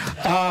Tanya.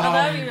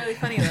 That would be really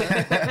funny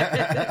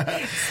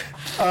though.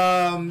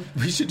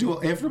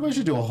 Everybody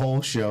should do a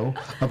whole show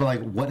about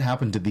like what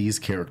happened to these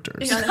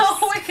characters.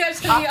 Oh my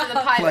gosh, After the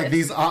pilot. Like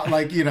these,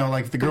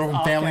 like the girl from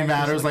Off Family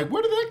characters. Matters. Like,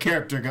 where did that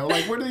character go?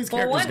 Like, where do these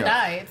well, characters one go?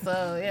 died,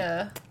 so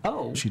yeah.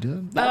 Oh, She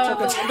did. The girl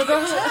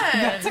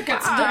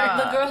who, Wow.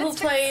 the girl who That's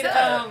played messed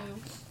up.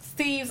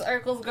 Steve's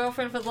Urkel's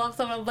girlfriend for the longest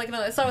time. I'm like,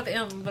 no, it started with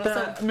M. But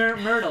I'm so,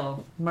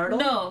 Myrtle. Myrtle?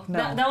 no,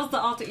 that was the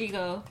alter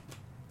ego.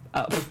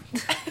 Oh.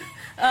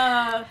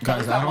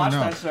 Guys, I watch don't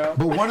know. that show.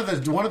 But one of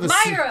the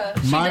Myra.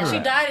 Myra. She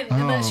died,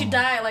 and then she Oh.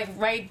 died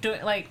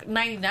like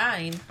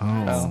 99. Oh.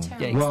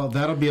 Yikes. Well,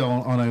 that'll be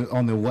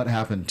on the What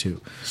Happened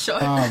To Sure.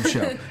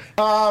 show.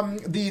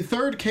 The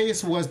third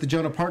case was the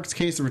Jonah Parks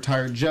case, the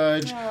retired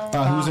judge who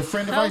was a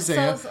friend of Oh,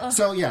 Isaiah. so-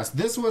 So yes,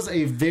 this was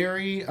a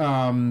very.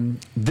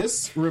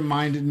 This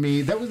reminded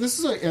me this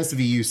is a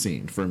SVU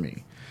scene for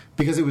me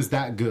because it was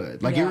that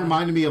good. Like it Yeah.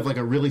 reminded me of like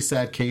a really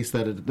sad case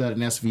that an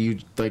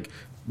SVU like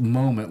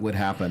moment would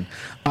happen.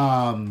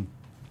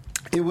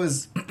 It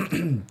was.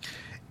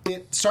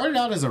 It started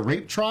out as a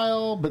rape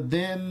trial, but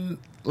then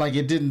they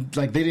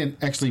didn't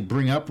actually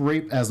bring up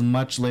rape as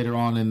much later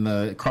on in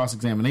the cross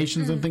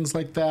examinations and things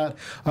like that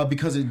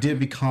because it did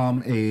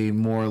become a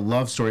more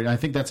love story. And I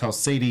think that's how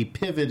Sadie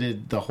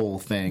pivoted the whole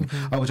thing,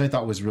 which I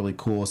thought was really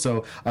cool.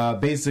 So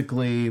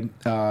basically,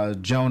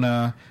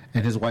 Jonah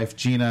and his wife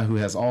Gina, who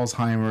has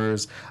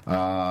Alzheimer's,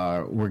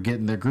 were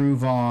getting their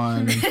groove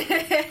on.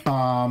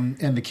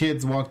 And the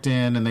kids walked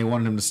in and they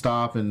wanted him to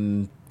stop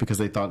because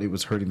they thought it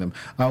was hurting them.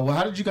 Well,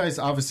 how did you guys?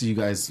 Obviously, you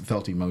guys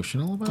felt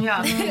emotional about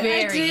Yeah,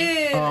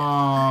 very.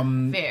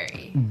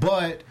 Very.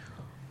 But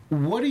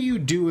what do you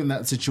do in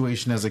that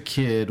situation as a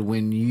kid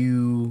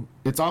when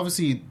it's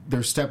obviously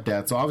their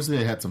stepdad, so obviously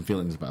they had some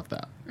feelings about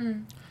that.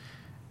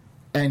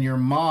 And your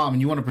mom,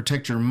 and you want to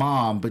protect your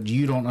mom, but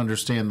you don't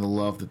understand the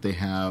love that they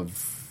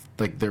have,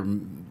 like the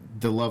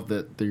love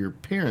that your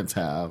parents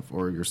have,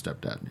 or your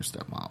stepdad and your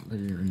stepmom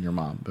and your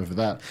mom over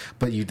that.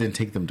 But you then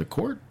take them to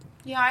court.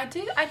 Yeah, I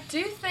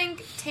do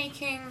think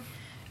taking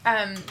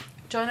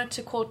Jonah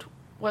to court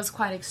was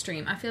quite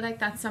extreme. I feel like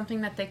that's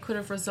something that they could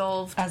have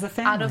resolved As a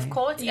family. out of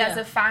court, Yeah. as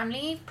a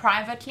family,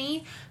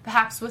 privately,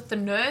 perhaps with the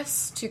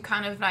nurse to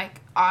kind of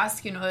like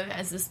ask,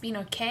 has this been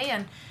okay?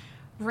 And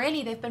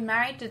really, they've been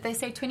married, did they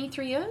say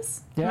 23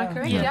 years? Am I Yeah.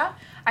 correct? Yeah. Yeah.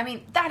 I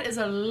mean, that is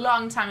a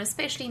long time,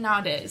 especially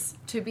nowadays,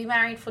 to be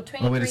married for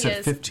 23 Oh, wait, it said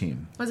years.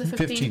 15. Was it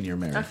 15? 15-year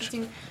marriage. Oh,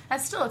 15.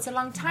 That's still, it's a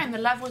long time. The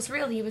love was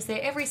real. He was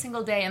there every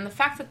single day. And the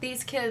fact that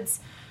these kids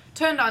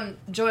turned on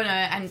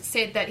Jonah and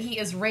said that he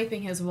is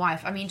raping his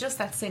wife. I mean, just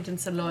that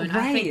sentence alone.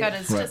 I think Right.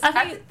 that is Right. just,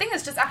 I think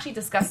it's just actually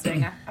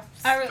disgusting.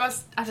 I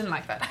didn't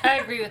like that. I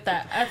agree with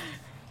that.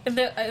 And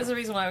there's a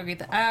reason why I agree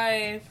with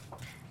that.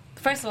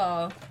 First of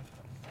all,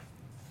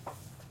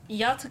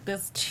 y'all took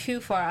this too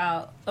far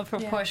out of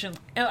proportion.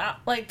 And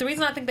the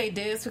reason I think they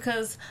did is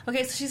because,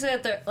 okay, so she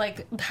said that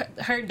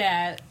her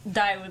dad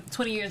died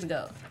 20 years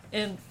ago,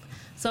 and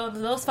so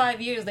in those 5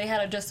 years they had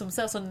to adjust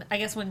themselves. So I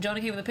guess when Jonah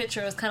came in the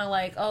picture, it was kind of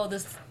like, oh,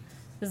 this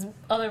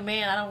other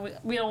man,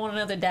 we don't want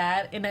another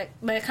dad, and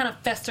that kind of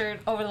festered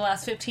over the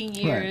last 15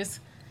 years,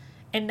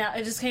 and now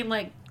it just came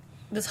like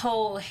this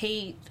whole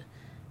hate,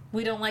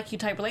 we don't like you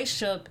type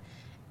relationship,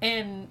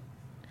 and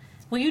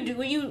when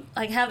you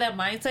like have that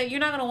mindset,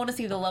 you're not going to want to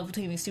see the love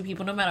between these two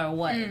people no matter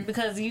what,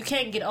 because you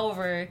can't get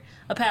over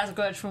a past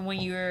grudge from when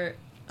you were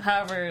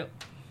however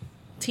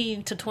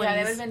teen to 20s. Yeah, they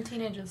would have been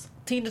teenagers.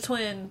 Teen to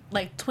twin,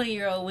 like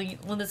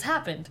 20-year-old when this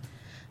happened.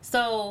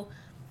 So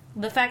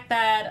the fact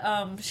that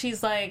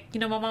she's like,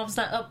 my mom's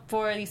not up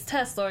for these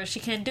tests, or she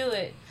can't do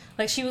it,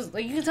 like she was,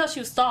 like, you can tell she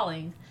was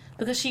stalling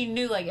because she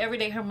knew like every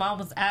day her mom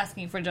was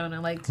asking for Jonah,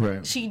 like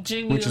Right. she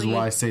genuinely, Which is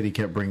why Sadie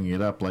kept bringing it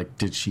up. Like,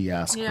 did she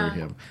ask Yeah. for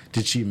him?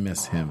 Did she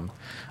miss him?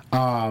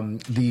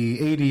 The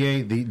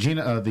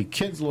ADA, the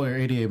kids lawyer,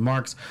 ADA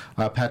Marks,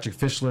 Patrick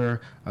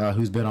Fischler,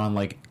 who's been on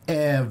like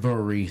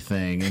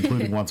everything,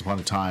 including Once Upon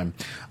a Time.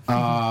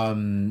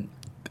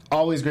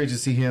 Always great to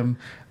see him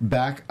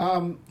back.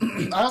 I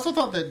also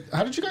thought that.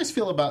 How did you guys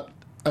feel about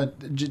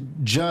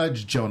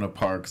Judge Jonah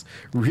Parks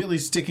really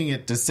sticking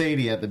it to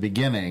Sadie at the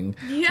beginning?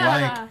 Yeah.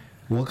 Like,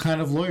 what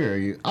kind of lawyer are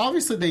you?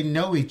 Obviously, they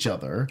know each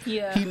other.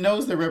 Yeah. He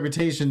knows their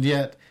reputation,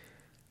 yet.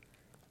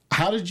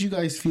 How did you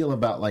guys feel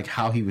about like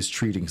how he was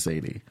treating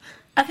Sadie?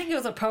 I think it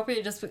was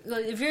appropriate. Just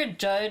like, if you're a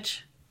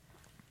judge,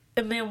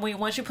 and then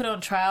once you put it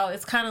on trial,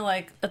 it's kind of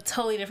like a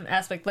totally different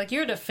aspect. Like,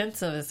 you're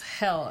defensive as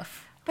hell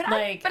But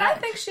Like, I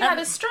think she had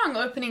a strong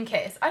opening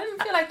case. I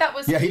didn't feel like that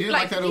was. Yeah, he didn't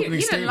like that opening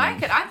You didn't like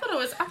statement. it. I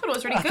thought it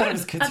was really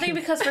good. I think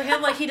because for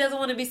him, like, he doesn't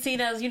want to be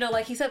seen as,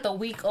 like he said, the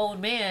weak old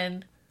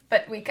man.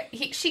 But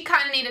she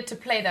kind of needed to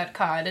play that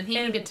card, and he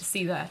needed to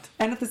see that.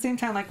 And at the same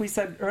time, like we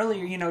said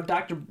earlier,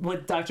 Dr.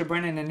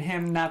 Brennan and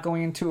him not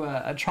going into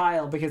a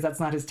trial because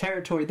that's not his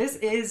territory. This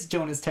is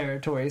Jonah's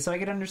territory, so I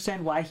could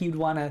understand why he'd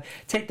want to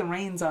take the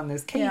reins on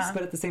this case. Yeah.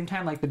 But at the same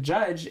time, like the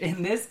judge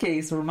in this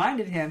case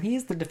reminded him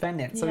he's the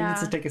defendant, so he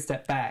needs to take a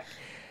step back.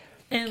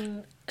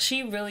 And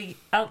she really,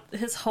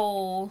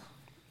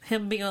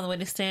 him being on the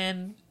witness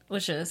stand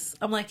was just,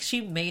 I'm like,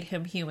 she made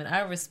him human. I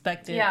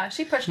respected. Yeah,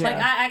 she pushed him.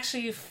 Like,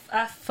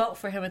 I felt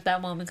for him at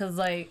that moment because,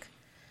 like,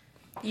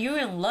 you're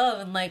in love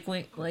and, like,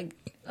 when, like,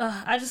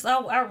 I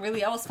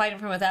was fighting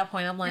for him at that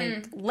point. I'm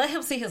like, let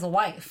him see his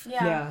wife.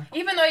 Yeah.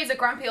 Even though he's a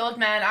grumpy old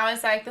man, I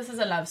was like, this is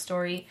a love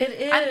story. It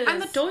is.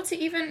 And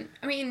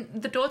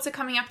the daughter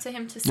coming up to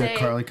him to say... Yeah,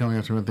 Carly coming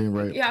up to him and thinking,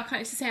 right. Yeah,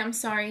 to say, I'm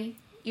sorry,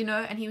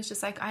 and he was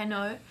just like, I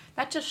know.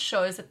 That just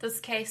shows that this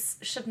case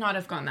should not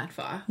have gone that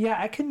far. Yeah,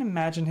 I couldn't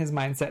imagine his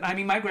mindset. I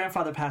mean, my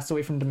grandfather passed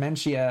away from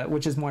dementia,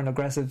 which is more an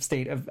aggressive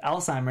state of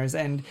Alzheimer's.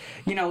 And,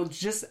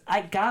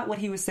 I got what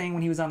he was saying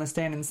when he was on the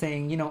stand and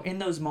saying, in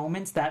those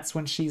moments, that's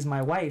when she's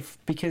my wife.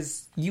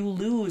 Because you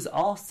lose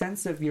all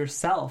sense of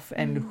yourself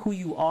and who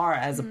you are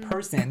as a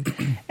person.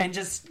 And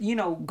just,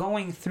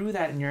 going through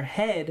that in your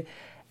head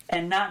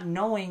and not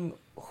knowing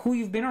who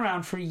you've been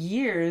around for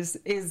years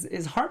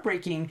is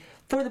heartbreaking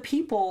for the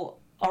people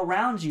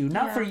around you,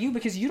 not for you,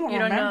 because you don't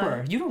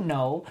remember. You don't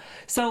know.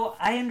 So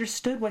I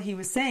understood what he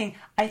was saying.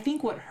 I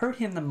think what hurt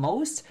him the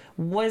most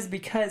was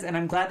because, and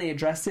I'm glad they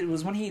addressed it,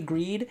 was when he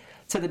agreed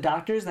to the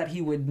doctors that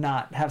he would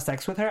not have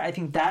sex with her. I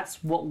think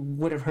that's what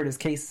would have hurt his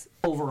case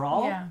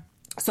overall. Yeah.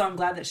 So I'm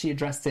glad that she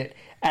addressed it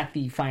at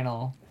the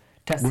final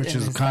test. Which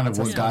is kind of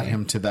what got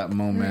him to that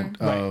moment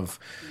of,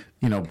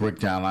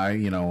 breakdown.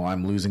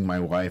 I'm losing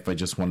my wife. I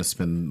just want to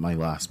spend my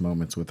last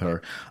moments with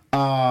her.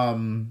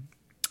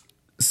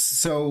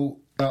 So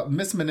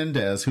Miss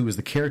Menendez, who was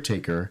the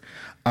caretaker,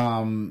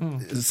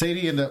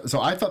 Sadie,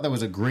 so I thought that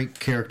was a great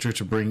character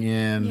to bring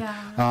in.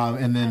 Yeah.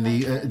 And then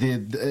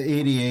the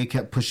ADA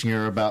kept pushing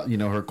her about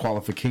her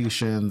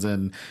qualifications,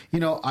 and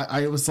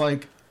I was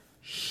like,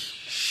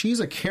 she's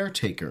a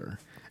caretaker,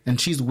 and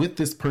she's with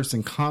this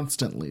person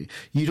constantly.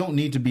 You don't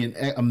need to be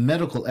a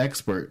medical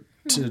expert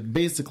to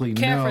basically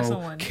care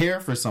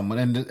for someone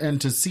and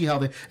to see how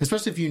they,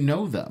 especially if you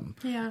know them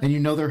and you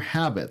know their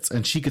habits,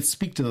 and she could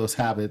speak to those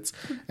habits,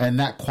 and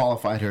that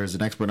qualified her as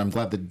an expert. I'm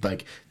glad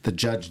that the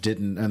judge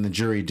didn't and the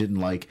jury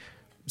didn't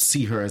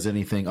see her as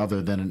anything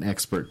other than an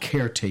expert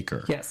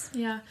caretaker. Yes.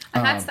 Yeah.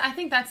 And I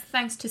think that's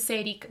thanks to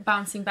Sadie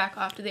bouncing back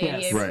after the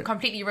ADA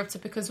completely ripped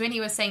it, because when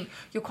he was saying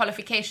your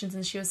qualifications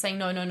and she was saying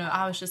no,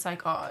 I was just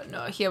like, oh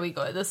no, here we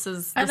go. This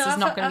is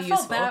not going to be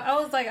useful.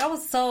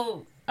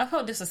 Bad. I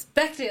felt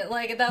disrespected,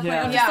 at that point.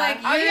 I'm just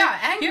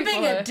like, you're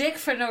being a dick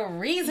for no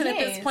reason at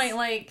this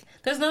point.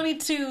 There's no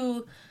need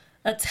to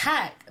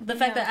attack the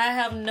fact that I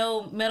have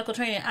no medical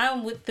training.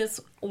 I'm with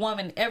this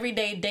woman every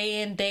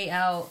day in, day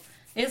out.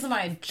 It's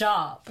my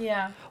job.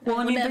 Yeah.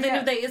 Well, at the end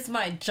of the day, it's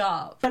my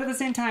job. But at the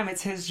same time,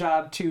 it's his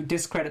job to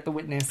discredit the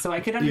witness. So I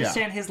could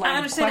understand his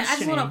line of questioning. I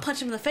just want to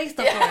punch him in the face,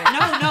 though.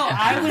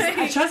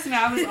 No. Trust me,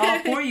 I was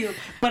all for you.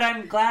 But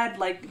I'm glad,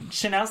 like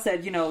Chanel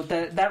said,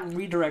 that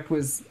redirect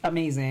was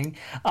amazing.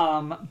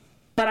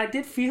 But I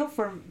did feel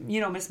for,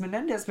 Miss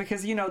Menendez,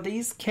 because,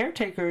 these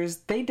caretakers,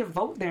 they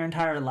devote their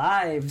entire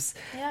lives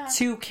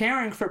to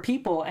caring for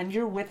people. And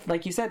you're with,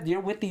 like you said, you're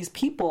with these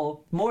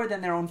people more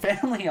than their own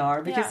family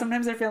are, because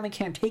sometimes their family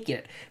can't take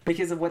it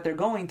because of what they're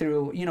going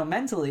through,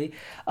 mentally.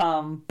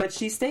 But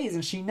she stays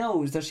and she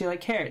knows. Does she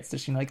like carrots?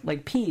 Does she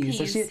like peas?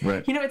 Does she,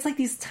 it's like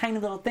these tiny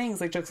little things,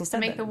 like Drexel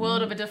said. Make the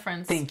world of a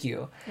difference. Thank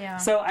you. Yeah.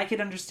 So I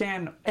could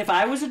understand, if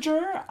I was a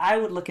juror, I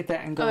would look at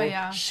that and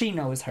go, she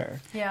knows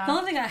her. Yeah. The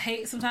only thing I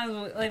hate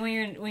sometimes,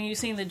 when you're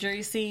seeing the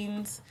jury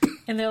scenes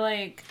and they're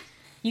like,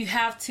 you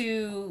can't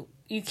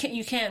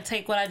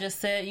take what I just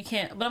said, you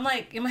can't, but I'm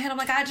like, in my head I'm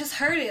like, I just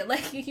heard it,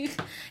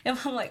 and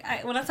I'm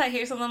like, when I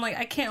hear something, I'm like,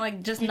 I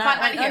can't just not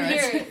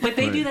unhear it. But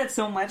they do that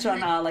so much on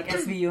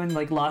SVU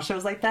and law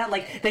shows like that,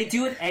 they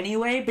do it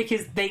anyway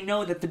because they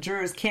know that the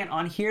jurors can't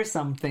unhear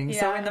something.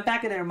 So in the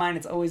back of their mind,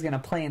 it's always going to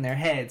play in their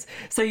heads.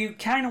 So you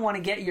kind of want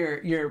to get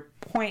your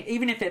point,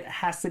 even if it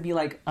has to be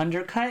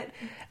undercut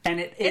and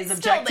it's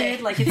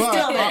objected, it's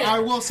still there. I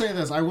will say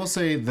this. I will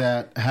say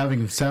that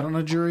having sat on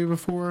a jury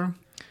before,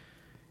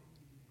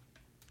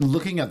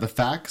 looking at the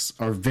facts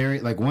are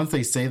very, once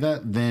they say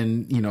that,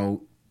 then,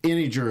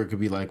 any juror could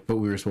be like, but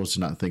we were supposed to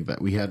not think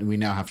that. We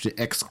now have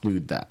to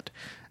exclude that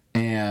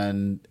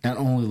and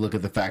only look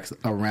at the facts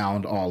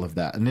around all of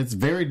that. And it's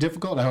very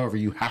difficult. However,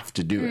 you have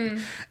to do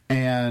it.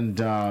 And,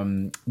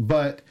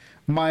 but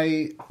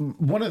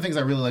one of the things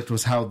I really liked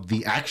was how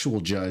the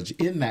actual judge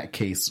in that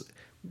case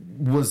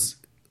was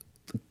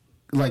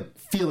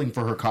feeling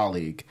for her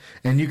colleague,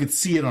 and you could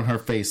see it on her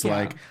face,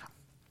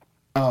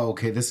 oh,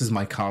 okay, this is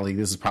my colleague,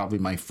 this is probably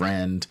my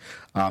friend,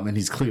 and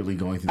he's clearly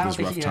going through I don't this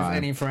think rough he time. has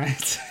any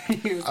friends.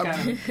 He was kind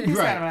of an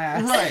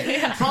ass.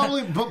 Right.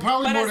 Probably more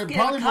to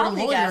colleague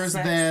lawyers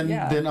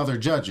aspects, than other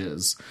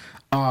judges.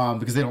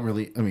 Because they don't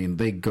really, I mean,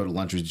 they go to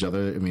lunch with each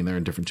other. I mean, they're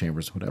in different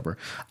chambers, whatever.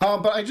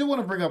 But I do want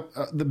to bring up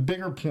the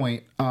bigger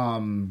point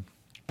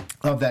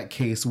of that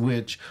case,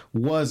 which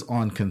was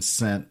on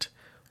consent,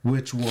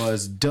 which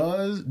was,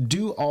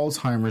 do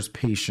Alzheimer's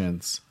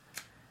patients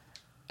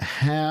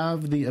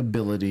have the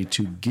ability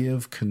to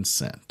give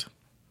consent?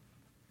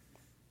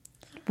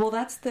 Well,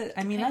 that's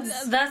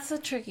a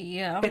tricky,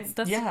 it's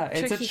a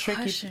tricky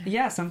question.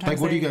 Yeah, sometimes. Like,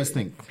 what do you guys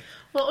think?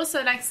 Well,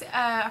 also, like,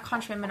 I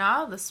can't remember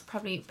now. This is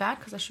probably bad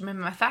because I should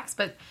remember my facts.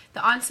 But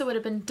the answer would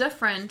have been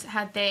different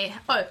had the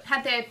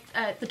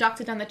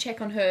doctor done the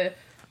check on her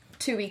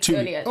 2 weeks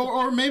earlier.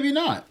 Or maybe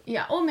not.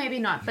 Yeah, or maybe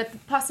not. But the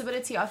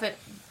possibility of it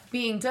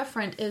being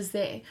different is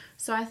there.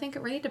 So I think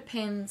it really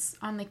depends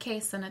on the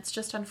case, and it's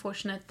just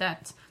unfortunate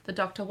that the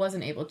doctor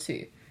wasn't able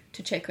to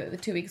check her the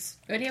 2 weeks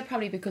earlier,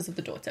 probably because of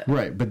the daughter.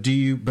 Right, but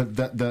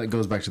that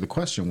goes back to the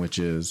question, which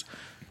is,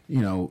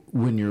 you know,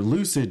 when you're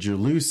lucid,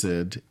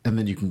 and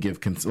then you can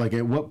give consent. Like,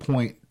 at what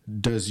point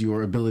does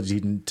your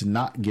ability to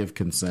not give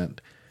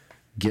consent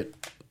get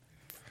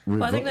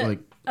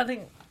revoked? I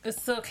think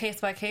it's still case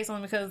by case,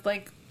 only because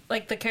like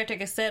the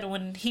caretaker said,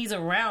 when he's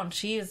around,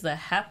 she is the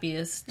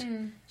happiest.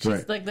 She's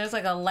Right. like, there's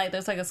like a light,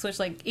 there's like a switch.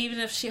 Like, even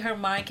if her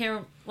mind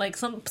can't, like,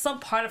 some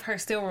part of her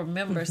still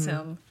remembers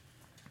him,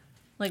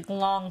 like,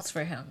 longs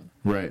for him.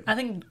 Right. I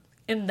think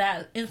in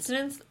that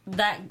instance,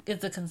 that is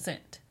the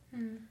consent.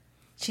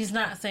 She's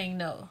not saying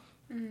no.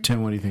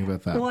 Tim, what do you think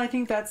about that? Well, I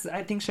think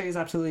Shay is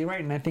absolutely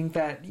right, and I think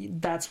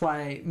that's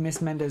why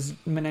Miss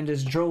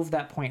Menendez drove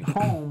that point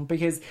home,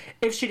 because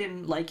if she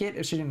didn't like it,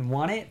 if she didn't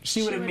want it,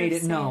 she would have made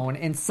it known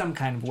in some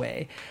kind of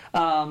way.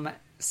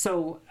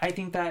 So I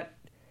think that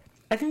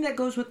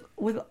goes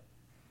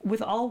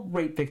with all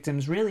rape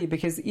victims, really,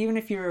 because even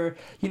if you're,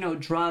 you know,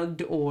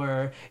 drugged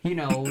or, you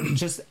know,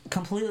 just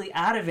completely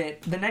out of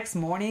it, the next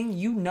morning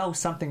you know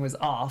something was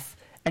off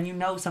and you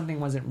know something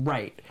wasn't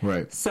right.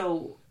 Right.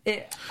 So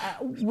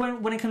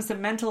when it comes to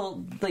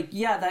mental, like,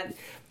 yeah, that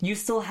you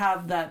still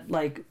have that,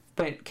 like,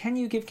 but can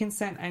you give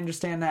consent? I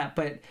understand that,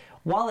 but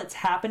while it's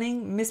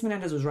happening, Miss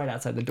Menendez was right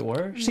outside the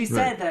door. She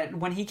said that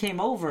when he came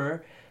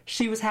over,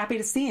 she was happy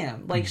to see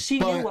him. Like, she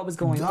knew what was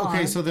going on.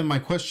 Okay, so then my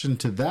question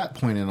to that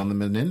point, and on the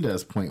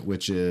Menendez point,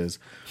 which is,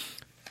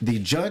 the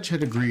judge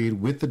had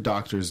agreed with the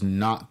doctors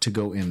not to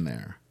go in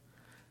there.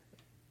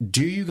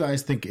 Do you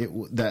guys think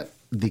that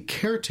the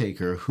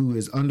caretaker, who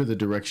is under the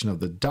direction of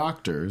the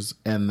doctors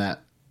and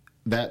that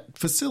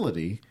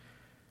facility,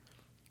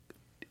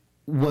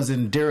 was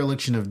in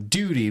dereliction of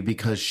duty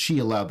because she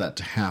allowed that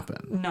to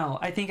happen? No,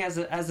 I think as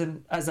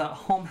a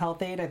home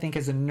health aide, I think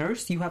as a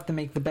nurse, you have to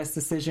make the best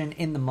decision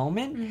in the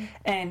moment.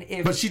 And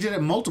but she did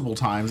it multiple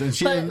times, and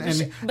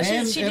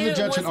the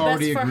judge had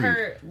already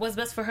agreed. What's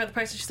best for her, the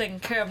person she's taking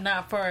care of,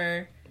 not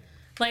for,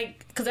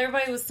 like, because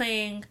everybody was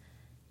saying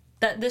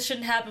that this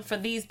shouldn't happen for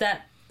these,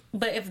 that,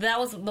 but if that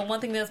was the one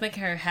thing that was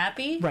making her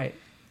happy, right,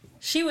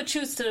 she would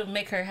choose to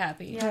make her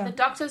happy. Yeah, the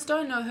doctors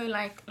don't know her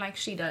like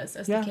she does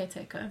as the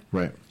caretaker.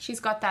 Right. She's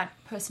got that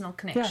personal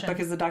connection. Yeah,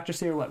 because the doctors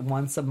see her,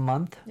 once a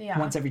month? Yeah.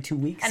 Once every 2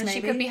 weeks, and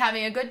maybe? she could be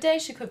having a good day,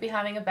 she could be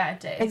having a bad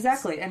day.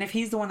 Exactly. And if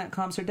he's the one that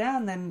calms her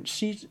down, then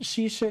she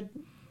should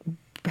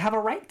have a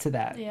right to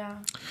that. Yeah.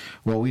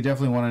 Well, we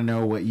definitely want to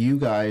know what you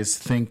guys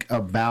think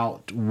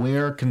about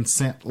where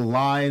consent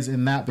lies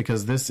in that,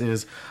 because this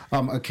is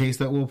a case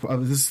that will.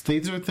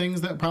 These are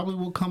things that probably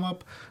will come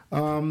up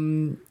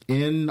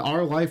in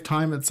our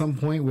lifetime at some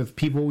point with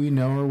people we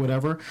know or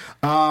whatever.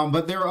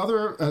 But there are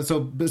other.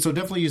 So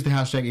definitely use the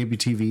hashtag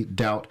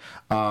ABTVDoubt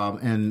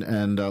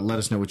and let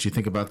us know what you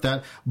think about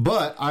that.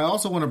 But I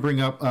also want to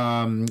bring up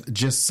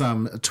just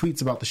some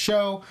tweets about the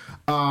show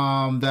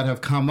that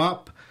have come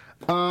up.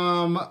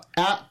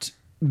 At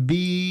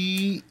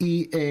Beaslama,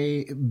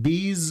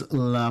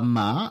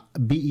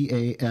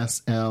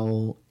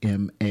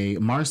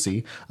 Beaslma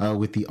Marcy,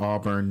 with the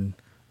Auburn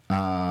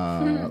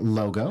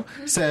logo,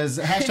 says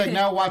hashtag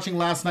now watching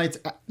last night's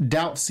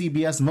Doubt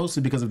CBS,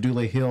 mostly because of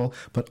Dule Hill,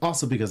 but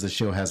also because the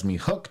show has me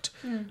hooked,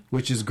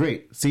 which is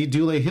great. See,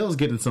 Dule Hill's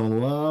getting some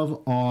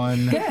love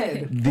on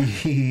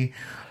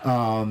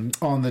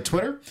on the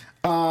Twitter.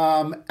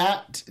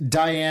 At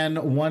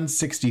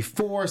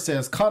Diane164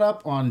 says, caught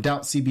up on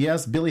Doubt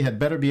CBS. Billy had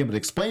better be able to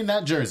explain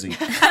that jersey.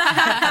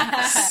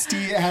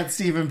 At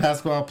Stephen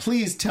Pasquale,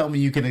 please tell me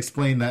you can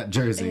explain that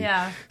jersey.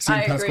 Yeah,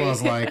 Stephen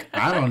Pasquale's like,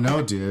 I don't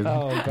know, dude.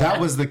 That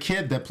was the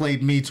kid that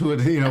played me to it,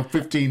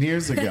 15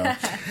 years ago.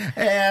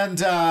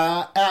 And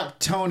at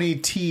Tony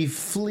T.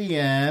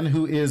 Flean,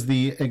 who is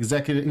the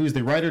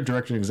writer,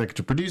 director, and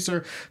executive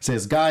producer,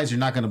 says, guys, you're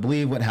not going to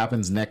believe what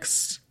happens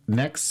next.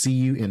 See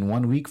you in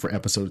 1 week for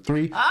episode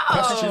 3.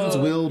 Questions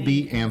will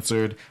be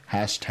answered.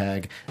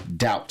 Hashtag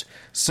doubt.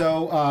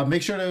 So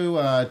make sure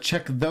to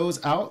check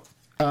those out.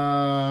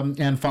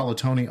 And follow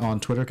Tony on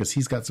Twitter because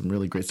he's got some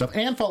really great stuff.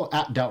 And follow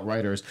at Doubt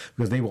Writers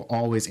because they will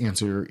always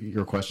answer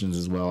your questions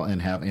as well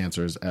and have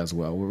answers as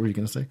well. What were you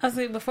going to say? I was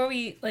saying, before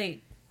we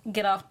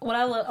get off, what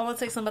I want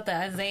to say something about the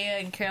Isaiah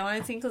and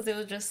Caroline scene because it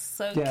was just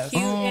so cute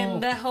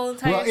and that whole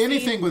entire scene.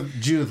 Anything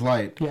with Judith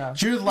Light. Yeah.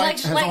 Judith Light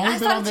has only I been on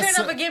started this.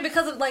 turning up again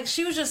because of,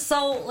 she was just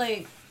so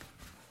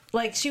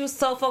she was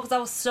so focused. I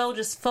was so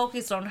just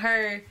focused on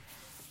her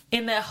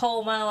in that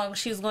whole monologue.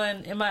 She was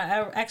going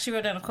I actually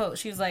wrote down a quote.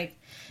 She was like,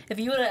 "If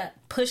you would have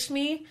pushed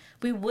me,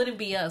 we wouldn't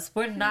be us.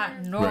 We're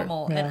not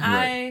normal." Right. And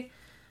Right.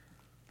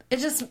 it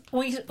just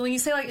when you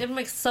say it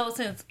makes so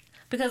sense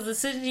because the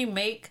decisions you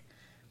make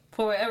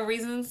for whatever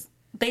reasons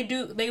they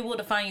will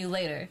define you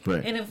later.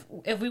 Right. And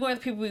if we weren't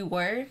the people we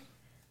were,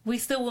 we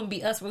still wouldn't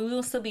be us. We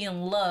would still be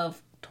in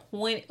love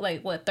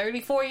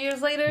 34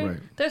 years later. Right.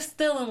 They're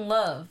still in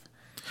love.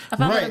 I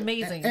found that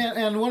amazing.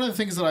 And one of the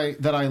things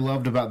that I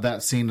loved about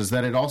that scene is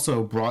that it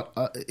also brought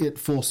it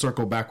full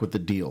circle back with the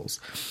deals.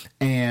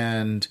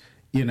 And,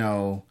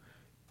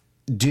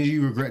 did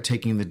you regret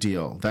taking the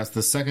deal? That's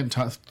the second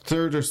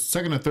or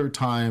third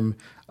time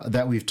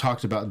that we've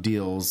talked about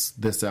deals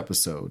this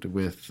episode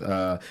with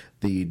the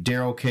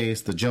Daryl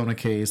case, the Jonah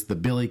case, the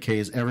Billy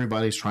case.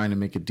 Everybody's trying to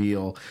make a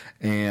deal.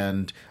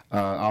 And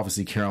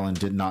obviously Carolyn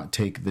did not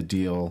take the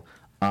deal.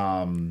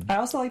 I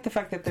also like the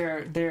fact that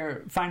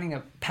they're finding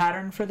a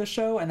pattern for the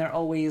show, and they're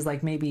always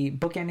maybe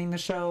bookending the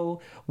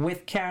show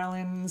with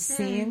Carolyn's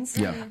scenes.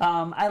 Yeah.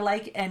 I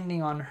like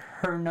ending on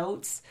her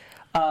notes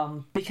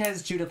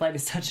because Judith Light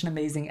is such an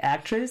amazing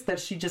actress that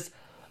she just.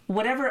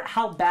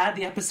 How bad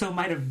the episode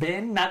might have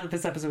been, not that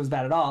this episode was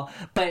bad at all,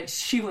 but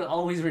she will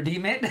always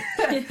redeem it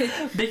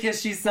because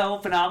she's so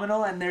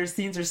phenomenal and their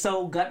scenes are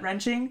so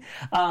gut-wrenching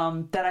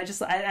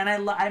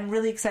that I'm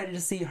really excited to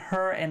see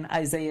her and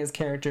Isaiah's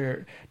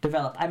character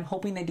develop. I'm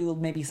hoping they do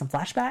maybe some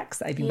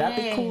flashbacks. I think that'd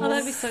be cool. Oh,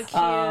 that'd be so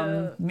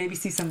cute. Maybe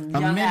see some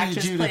young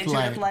actress play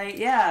Judith Light.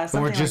 Yeah,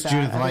 or just like that.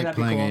 Judith Light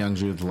playing a young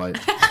Judith Light.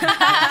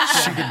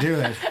 She could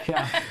do it.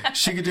 Yeah.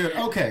 She could do it.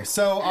 Okay,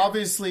 so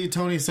obviously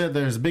Tony said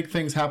there's big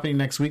things happening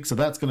next week, so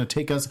that's going to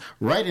take us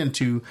right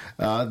into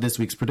this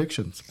week's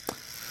predictions.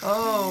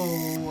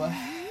 Oh.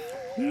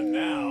 And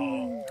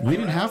now, We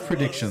didn't have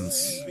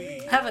predictions.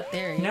 I have a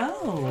theory.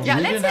 No. Yeah,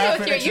 We let's didn't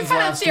have hear your theory. You've predictions had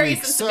a last theory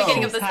week, since so- the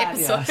beginning of this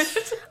Yes.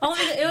 episode.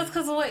 Only it was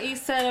because of what you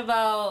said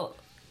about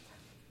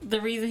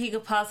the reason he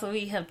could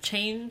possibly have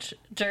changed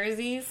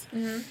jerseys.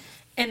 Mm-hmm.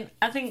 And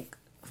I think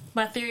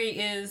my theory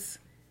is,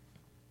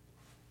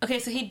 okay,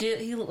 so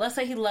let's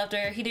say he loved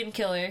her, he didn't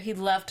kill her, he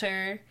left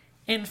her,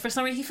 and for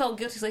some reason he felt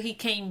guilty, so he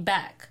came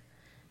back.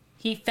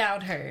 He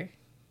found her.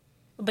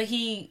 But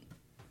he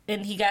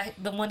got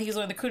the one he was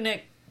wearing the crew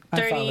neck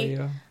dirty. I follow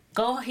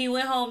you. He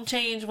went home,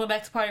 changed, went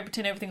back to party,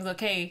 pretend everything's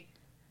okay,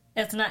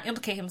 as to not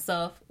implicate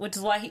himself, which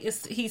is why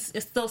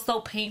it's still so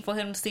painful for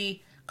him to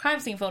see crime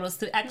scene photos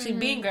to actually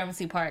be in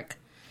Gramercy Park.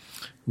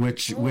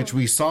 Which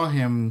we saw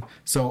him.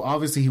 So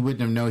obviously he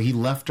wouldn't have known. He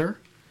left her.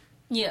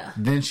 Yeah.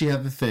 Then she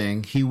had the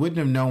thing. He wouldn't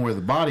have known where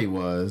the body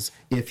was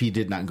if he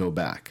did not go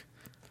back.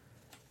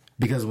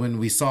 Because when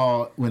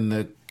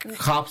the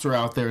cops were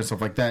out there and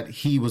stuff like that,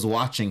 he was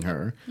watching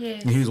her.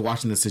 Yes. He was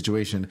watching the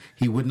situation.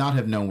 He would not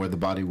have known where the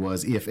body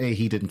was if A,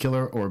 he didn't kill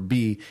her, or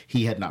B,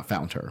 he had not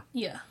found her.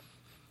 Yeah.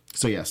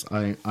 So yes,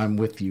 I'm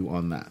with you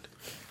on that.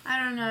 I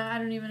don't know. I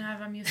don't even know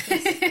if I'm used to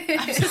this.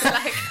 I'm just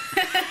like,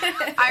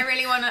 I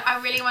really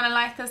want to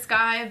like this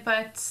guy,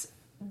 but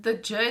the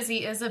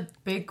jersey is a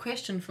big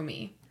question for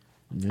me.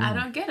 Yeah. I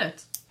don't get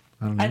it.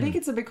 I think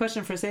it's a big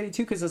question for Sadie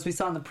too, because as we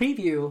saw in the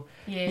preview,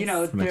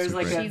 Yes. there's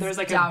like great.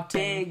 a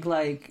doubting. big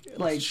like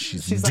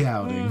She's like,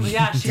 doubting.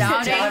 yeah, she's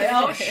Doubting. doubting.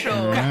 Oh,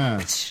 sure. Yeah.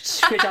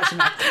 Great job,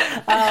 Chanel.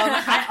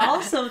 I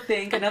also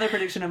think another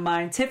prediction of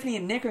mine: Tiffany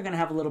and Nick are going to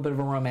have a little bit of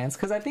a romance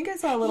because I think I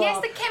saw a little. Yes,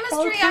 the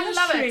chemistry. I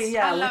love it.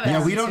 Yeah, I love with it. Yeah,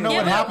 them we don't know too.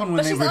 what happened when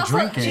but they she's were also-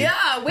 drinking.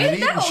 yeah, where and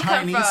did that eating all come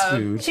Chinese from?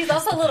 food. She's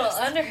also a little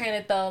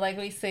underhanded though, like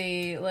we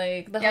see,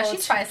 like the Yeah, whole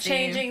she's feisty.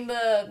 changing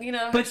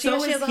the, But she so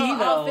has is a he whole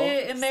though.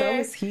 outfit in So there.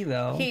 is he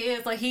though. He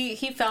is like he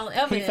found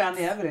evidence. He found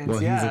the evidence.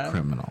 Well, yeah. he's a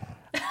criminal.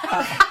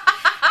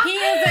 He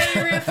is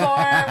a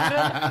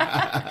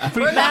reformed.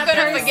 We're not bad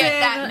going to forget person.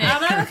 that, Nick.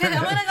 I'm not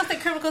gonna say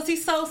criminal because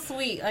he's so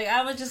sweet. Like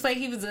I would just say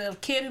he was a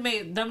kid who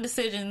made dumb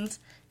decisions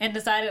and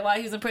decided while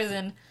he was in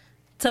prison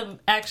to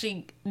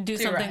actually do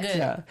something right.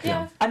 good.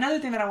 Yeah. Another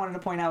thing that I wanted to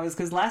point out is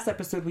because last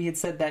episode we had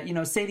said that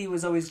Sadie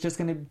was always just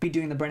going to be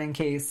doing the Brennan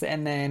case,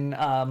 and then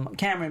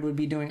Cameron would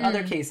be doing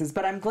other cases.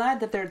 But I'm glad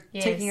that they're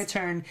Yes. taking a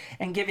turn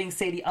and giving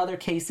Sadie other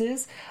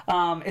cases,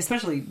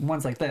 especially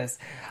ones like this,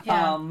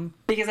 Yeah.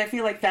 because I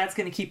feel like that's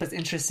going to keep us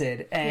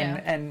interested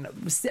and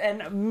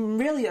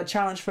really a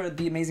challenge for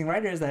the amazing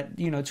writers that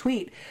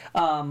tweet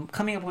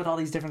coming up with all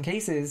these different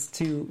cases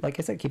to, like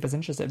I said, keep us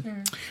interested.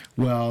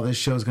 Well, this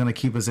show's going to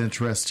keep us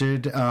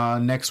interested.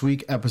 Next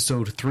week,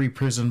 episode 3,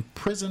 Prison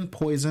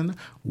Poison,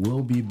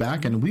 will be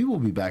back, and we will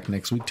be back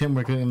next week. Tim,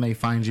 where can they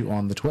find you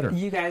on the Twitter?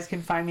 You guys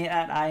can find me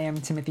at I am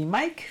Timothy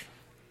Mike.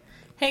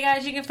 Hey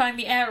guys, you can find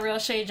me at Real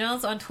Shay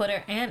Jones on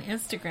Twitter and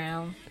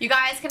Instagram. You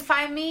guys can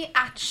find me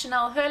at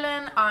Chanel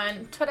Herlin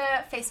on Twitter,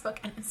 Facebook,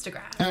 and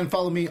Instagram. And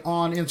follow me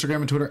on Instagram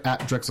and Twitter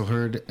at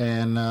DrexelHerd,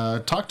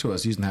 and talk to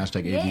us using the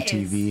hashtag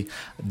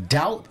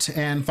ABTVDoubt,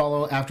 and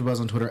follow AfterBuzz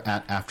on Twitter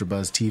at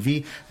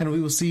AfterBuzzTV, and we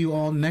will see you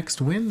all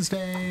next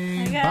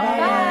Wednesday.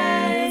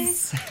 Bye.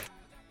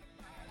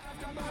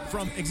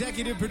 From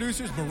executive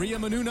producers Maria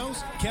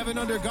Menounos, Kevin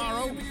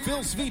Undergaro, Phil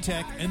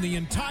Svitek, and the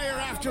entire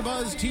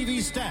AfterBuzz TV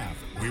staff,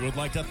 we would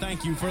like to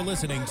thank you for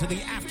listening to the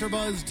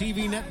AfterBuzz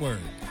TV network.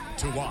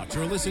 To watch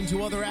or listen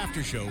to other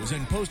after shows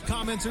and post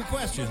comments or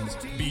questions,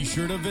 be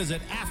sure to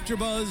visit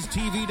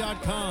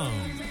AfterBuzzTV.com.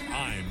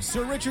 I'm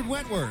Sir Richard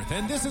Wentworth,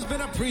 and this has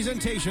been a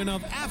presentation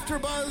of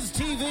AfterBuzz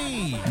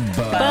TV.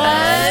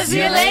 Buzz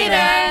you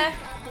later.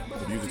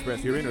 The views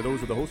expressed herein are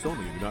those of the host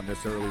only and do not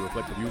necessarily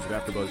reflect the views of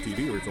AfterBuzz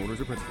TV or its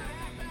owners or principals.